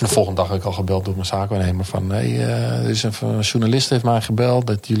de volgende dag heb ik al gebeld door mijn zaakwaarnemer. Van, er is een journalist heeft mij gebeld.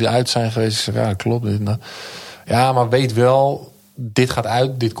 Dat jullie uit zijn geweest. Ik zeg, ja, klopt. Ja, maar weet wel...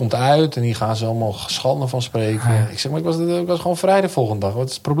 Dit komt uit en hier gaan ze allemaal schande van spreken. Ja. Ik zeg, maar ik was gewoon vrij de volgende dag. Wat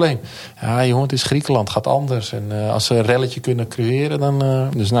is het probleem? Ja, jongen, het is Griekenland, gaat anders. En als ze een relletje kunnen creëren, dan...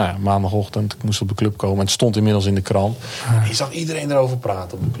 Dus maandagochtend, ik moest op de club komen. En het stond inmiddels in de krant. En je zag iedereen erover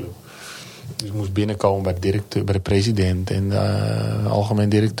praten op de club. Dus ik moest binnenkomen bij de president en de algemeen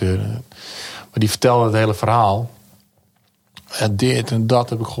directeur. Maar die vertelde het hele verhaal. Dit en dat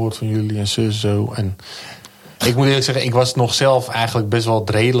heb ik gehoord van jullie en zo. En... Ik moet eerlijk zeggen, ik was nog zelf eigenlijk best wel het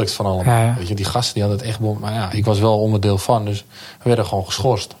redelijkst van allemaal. Ja. Weet je, die gasten die hadden het echt bond. Maar ja, ik was wel onderdeel van. Dus we werden gewoon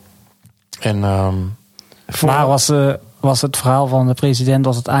geschorst. En, maar was het verhaal van de president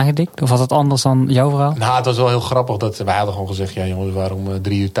was het aangedikt? Of was het anders dan jouw verhaal? Nou, het was wel heel grappig. Wij hadden gewoon gezegd, ja jongens, we waren om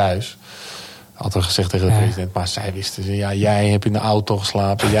 3 uur thuis. Hadden we gezegd tegen de president. Maar zij wisten, ja, jij hebt in de auto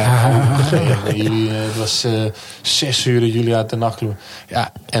geslapen. Jij het was 6 uur dat jullie uit de nachtclub.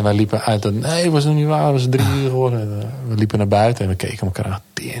 Ja, en wij liepen uit. Nee, het was nog niet waar. Het was 3 uur geworden. We liepen naar buiten en we keken elkaar aan.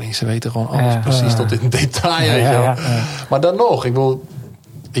 Tering, ze weten gewoon alles precies tot in detail. Ja. Maar dan nog, ik wil...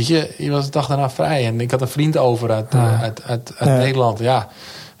 Weet je was de dag daarna vrij. En ik had een vriend over uit Nederland. Ja,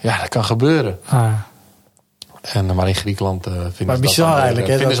 dat kan gebeuren. Maar in Griekenland vinden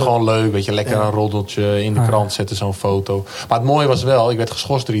ze gewoon leuk. Weet je, lekker een roddeltje in de krant zetten, zo'n foto. Maar het mooie was wel, ik werd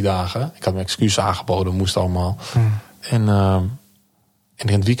geschorst 3 dagen. Ik had mijn excuus aangeboden, moest allemaal. En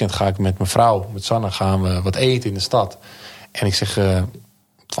in het weekend ga ik met mijn vrouw, met Sanne, gaan we wat eten in de stad. En ik zeg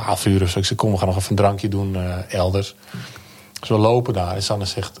 12 uur of zo. Ik zeg, kom, we gaan nog even een drankje doen elders. Dus we lopen daar. En Sanne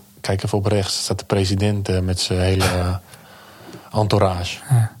zegt, kijk even op rechts. Staat de president met zijn hele entourage.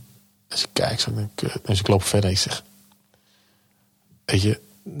 Dus ik kijk, dus ik loop verder. Ik zeg, weet je...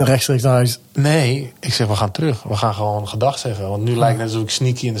 Rechtstreeks naar huis? Nee, ik zeg, we gaan terug. We gaan gewoon gedag zeggen. Want nu lijkt het net alsof ik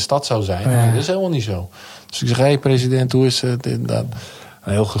sneaky in de stad zou zijn. Ja. Dat is helemaal niet zo. Dus ik zeg, hey president, hoe is het? Een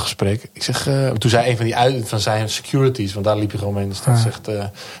heel goed gesprek. Ik zeg, toen zei een van zijn securities, want daar liep je gewoon mee in de stad, zegt,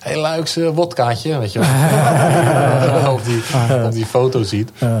 hey Luijckx, wodkaatje, weet je wel. Op die foto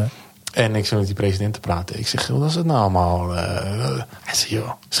ziet. En ik zat met die president te praten. Ik zeg, wat is het nou allemaal? Hij zei, joh,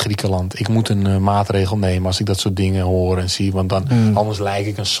 het is Griekenland. Ik moet een maatregel nemen als ik dat soort dingen hoor en zie. Want dan anders lijk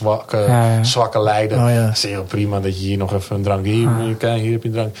ik een zwakke leider. Ik zeg, joh, prima dat je hier nog even een drank... Hier heb je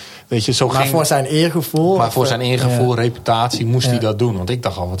een drank. Weet je, voor zijn eergevoel? Maar voor zijn eergevoel, reputatie, moest hij dat doen. Want ik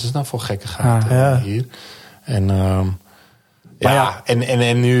dacht al, wat is het nou voor gekkigheid hier? En...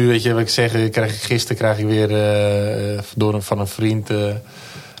 En nu, weet je wat ik zeg, gisteren krijg ik weer van een vriend...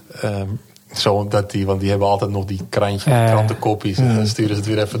 want die hebben altijd nog die krantenkoppies. En dan sturen ze het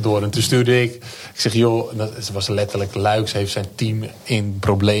weer even door. En toen stuurde ik zeg, joh, het was letterlijk, Luijckx heeft zijn team in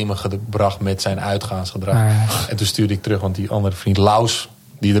problemen gebracht met zijn uitgaansgedrag. En toen stuurde ik terug, want die andere vriend, Laus,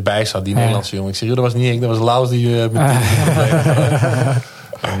 die erbij zat, die Nederlandse jongen. Ik zeg, joh, dat was niet ik, dat was Laus die met problemen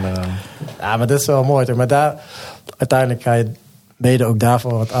had. Maar dat is wel mooi toch? Maar daar, uiteindelijk ga je mede ook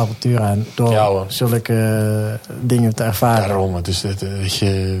daarvoor wat avontuur aan. Door zulke dingen te ervaren. Daarom, dus weet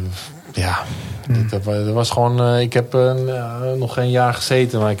je... Dat was gewoon... ik heb nog geen jaar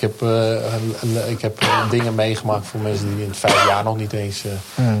gezeten, maar ik heb dingen meegemaakt voor mensen die in het 5 jaar nog niet eens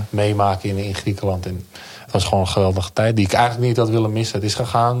meemaken in Griekenland. En het was gewoon een geweldige tijd die ik eigenlijk niet had willen missen. Het is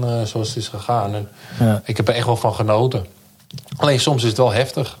gegaan zoals het is gegaan. En ik heb er echt wel van genoten. Alleen soms is het wel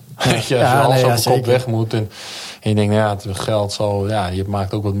heftig. Als je alles op de kop weg moet. En je denkt, het geld zal... Ja, je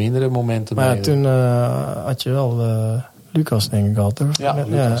maakt ook wat mindere momenten mee. Maar toen had je wel... Lucas, denk ik al, toch? Ja,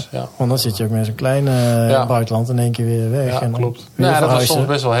 Lucas, ja. Want dan zit je ook met zo'n klein buitenland in één keer weer weg. Ja, en klopt. Dat was soms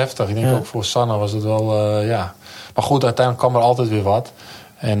best wel heftig. Ik denk ook voor Sanne was het wel, Maar goed, uiteindelijk kwam er altijd weer wat.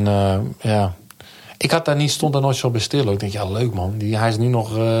 En ik stond daar nooit zo bij stil. Ik denk, leuk man. Hij is nu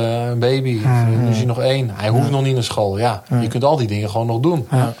nog een baby. Nu is hij nog 1. Hij hoeft nog niet naar school. Je kunt al die dingen gewoon nog doen.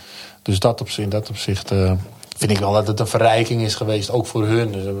 Ja. Dus in dat opzicht... vind ik wel dat het een verrijking is geweest, ook voor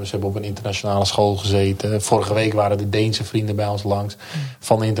hun. Dus ze hebben op een internationale school gezeten. Vorige week waren de Deense vrienden bij ons langs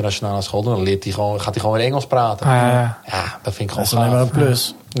van de internationale school. Dan gaat hij gewoon weer Engels praten. Ja, dat vind ik gewoon gaaf. Dat is alleen maar een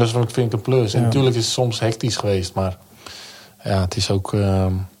plus. Dat vind ik een plus. En natuurlijk is het soms hectisch geweest, maar het is ook...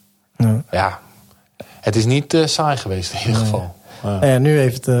 het is niet saai geweest in ieder geval. Ja, nu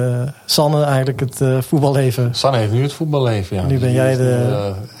heeft Sanne eigenlijk het voetballeven. Sanne heeft nu het voetballeven, ja. Nu ben jij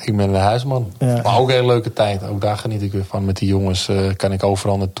ik ben de huisman. Ja. Maar ook een hele leuke tijd. Ook daar geniet ik weer van. Met die jongens kan ik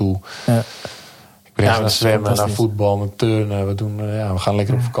overal naartoe. Ja. Ik breng naar zwemmen, naar voetbal, naar turnen. We gaan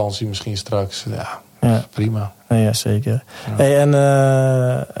lekker op vakantie misschien straks. Ja, prima. Ja, zeker. Ja. Hey, en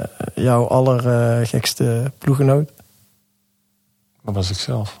jouw allergekste ploeggenoot? Dat was ik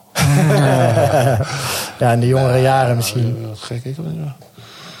zelf. In de jongere jaren misschien. Gek, ik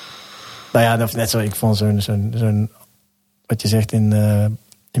Nou ja, dat is net zo. Ik vond zo'n wat je zegt in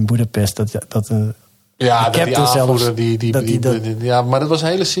Boedapest, dat die aanvoerder, ja, maar dat was een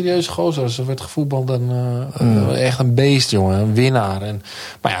hele serieuze gozer. Ze werd gevoetbald en echt een beest, jongen, een winnaar.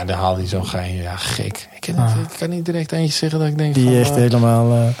 Maar daar haalde hij zo'n gein. Ja, gek. Ik kan niet direct eentje zeggen dat ik denk die echt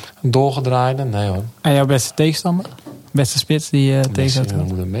helemaal doorgedraaide. Nee hoor. En jouw beste tegenstander? Beste spits die tegen dat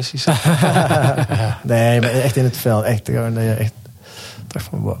moet een Messi zijn. Nee, maar echt in het veld. Echt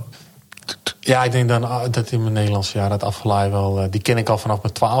van wow. Ja, ik denk dan dat in mijn Nederlandse jaar dat Aflaai wel... die ken ik al vanaf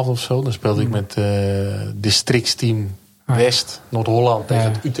mijn 12 of zo. Dan speelde ik met districtsteam West, Noord-Holland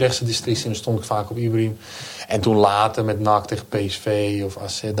tegen het Utrechtse districtsteam. Dan stond ik vaak op Ibiza. En toen later met NAC tegen PSV of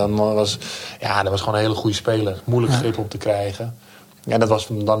AZ. Dat was gewoon een hele goede speler. Moeilijk grip op te krijgen. Ja, dat was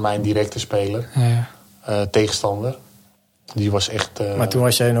dan mijn directe speler. Tegenstander. Die was echt... maar toen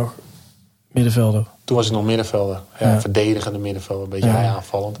was jij nog middenvelder? Toen was ik nog middenvelder. Verdedigende middenvelder. Een beetje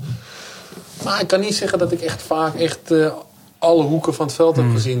aanvallend. Maar ik kan niet zeggen dat ik echt vaak alle hoeken van het veld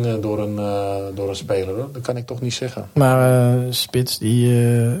heb gezien door een speler. Hoor. Dat kan ik toch niet zeggen. Maar spits die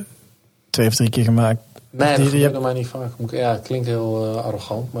 2 of 3 keer gemaakt... Nee, dat gebeurde mij niet vaak. Het klinkt heel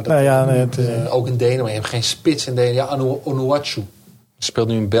arrogant. Maar dat, ook in Denemarken. Je hebt geen spits in Denemarken. Ja, Onuachu. Speelt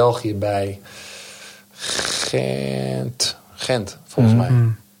nu in België bij Gent, volgens mij.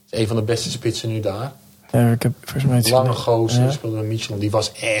 Een van de beste spitsen nu daar. Ja, ik heb volgens mij lange gozer, speelde bij Michelin.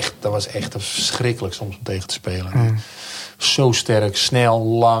 Dat was echt verschrikkelijk soms om tegen te spelen. Zo sterk, snel,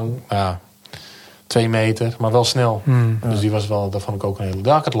 lang. 2 meter, maar wel snel. Dus die was wel, daar vond ik ook een hele...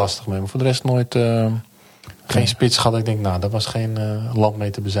 Daar had ik het lastig mee. Maar voor de rest nooit geen spits gehad. Ik denk, dat was geen land mee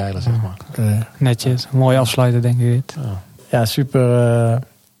te bezeilen, zeg maar. Okay. Netjes, mooi afsluiten, denk ik dit. Ja, super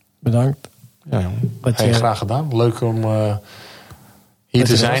bedankt. Ja, graag gedaan. Leuk om hier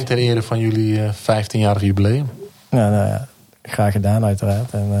te zijn ter ere van jullie 15-jarig jubileum. Ja, graag gedaan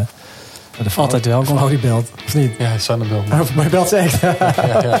uiteraard. En, altijd welkom. Oh, die belt, of niet? Ja, Sanne belt. Maar belt ze echt? Ja.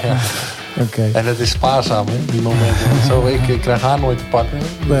 Okay. En het is spaarzaam, hè, die momenten. Zo, ik krijg haar nooit te pakken.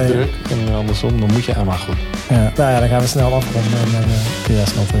 Druk. En andersom, dan moet je maar goed. Ja, dan gaan we snel afronden en dan kun je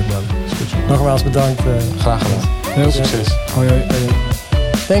snel terugbellen. Nogmaals bedankt. Graag gedaan. Heel succes. Hoi.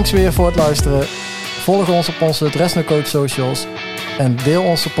 Thanks weer voor het luisteren. Volg ons op onze DressNoCode socials. En deel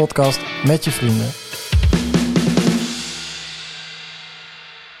onze podcast met je vrienden.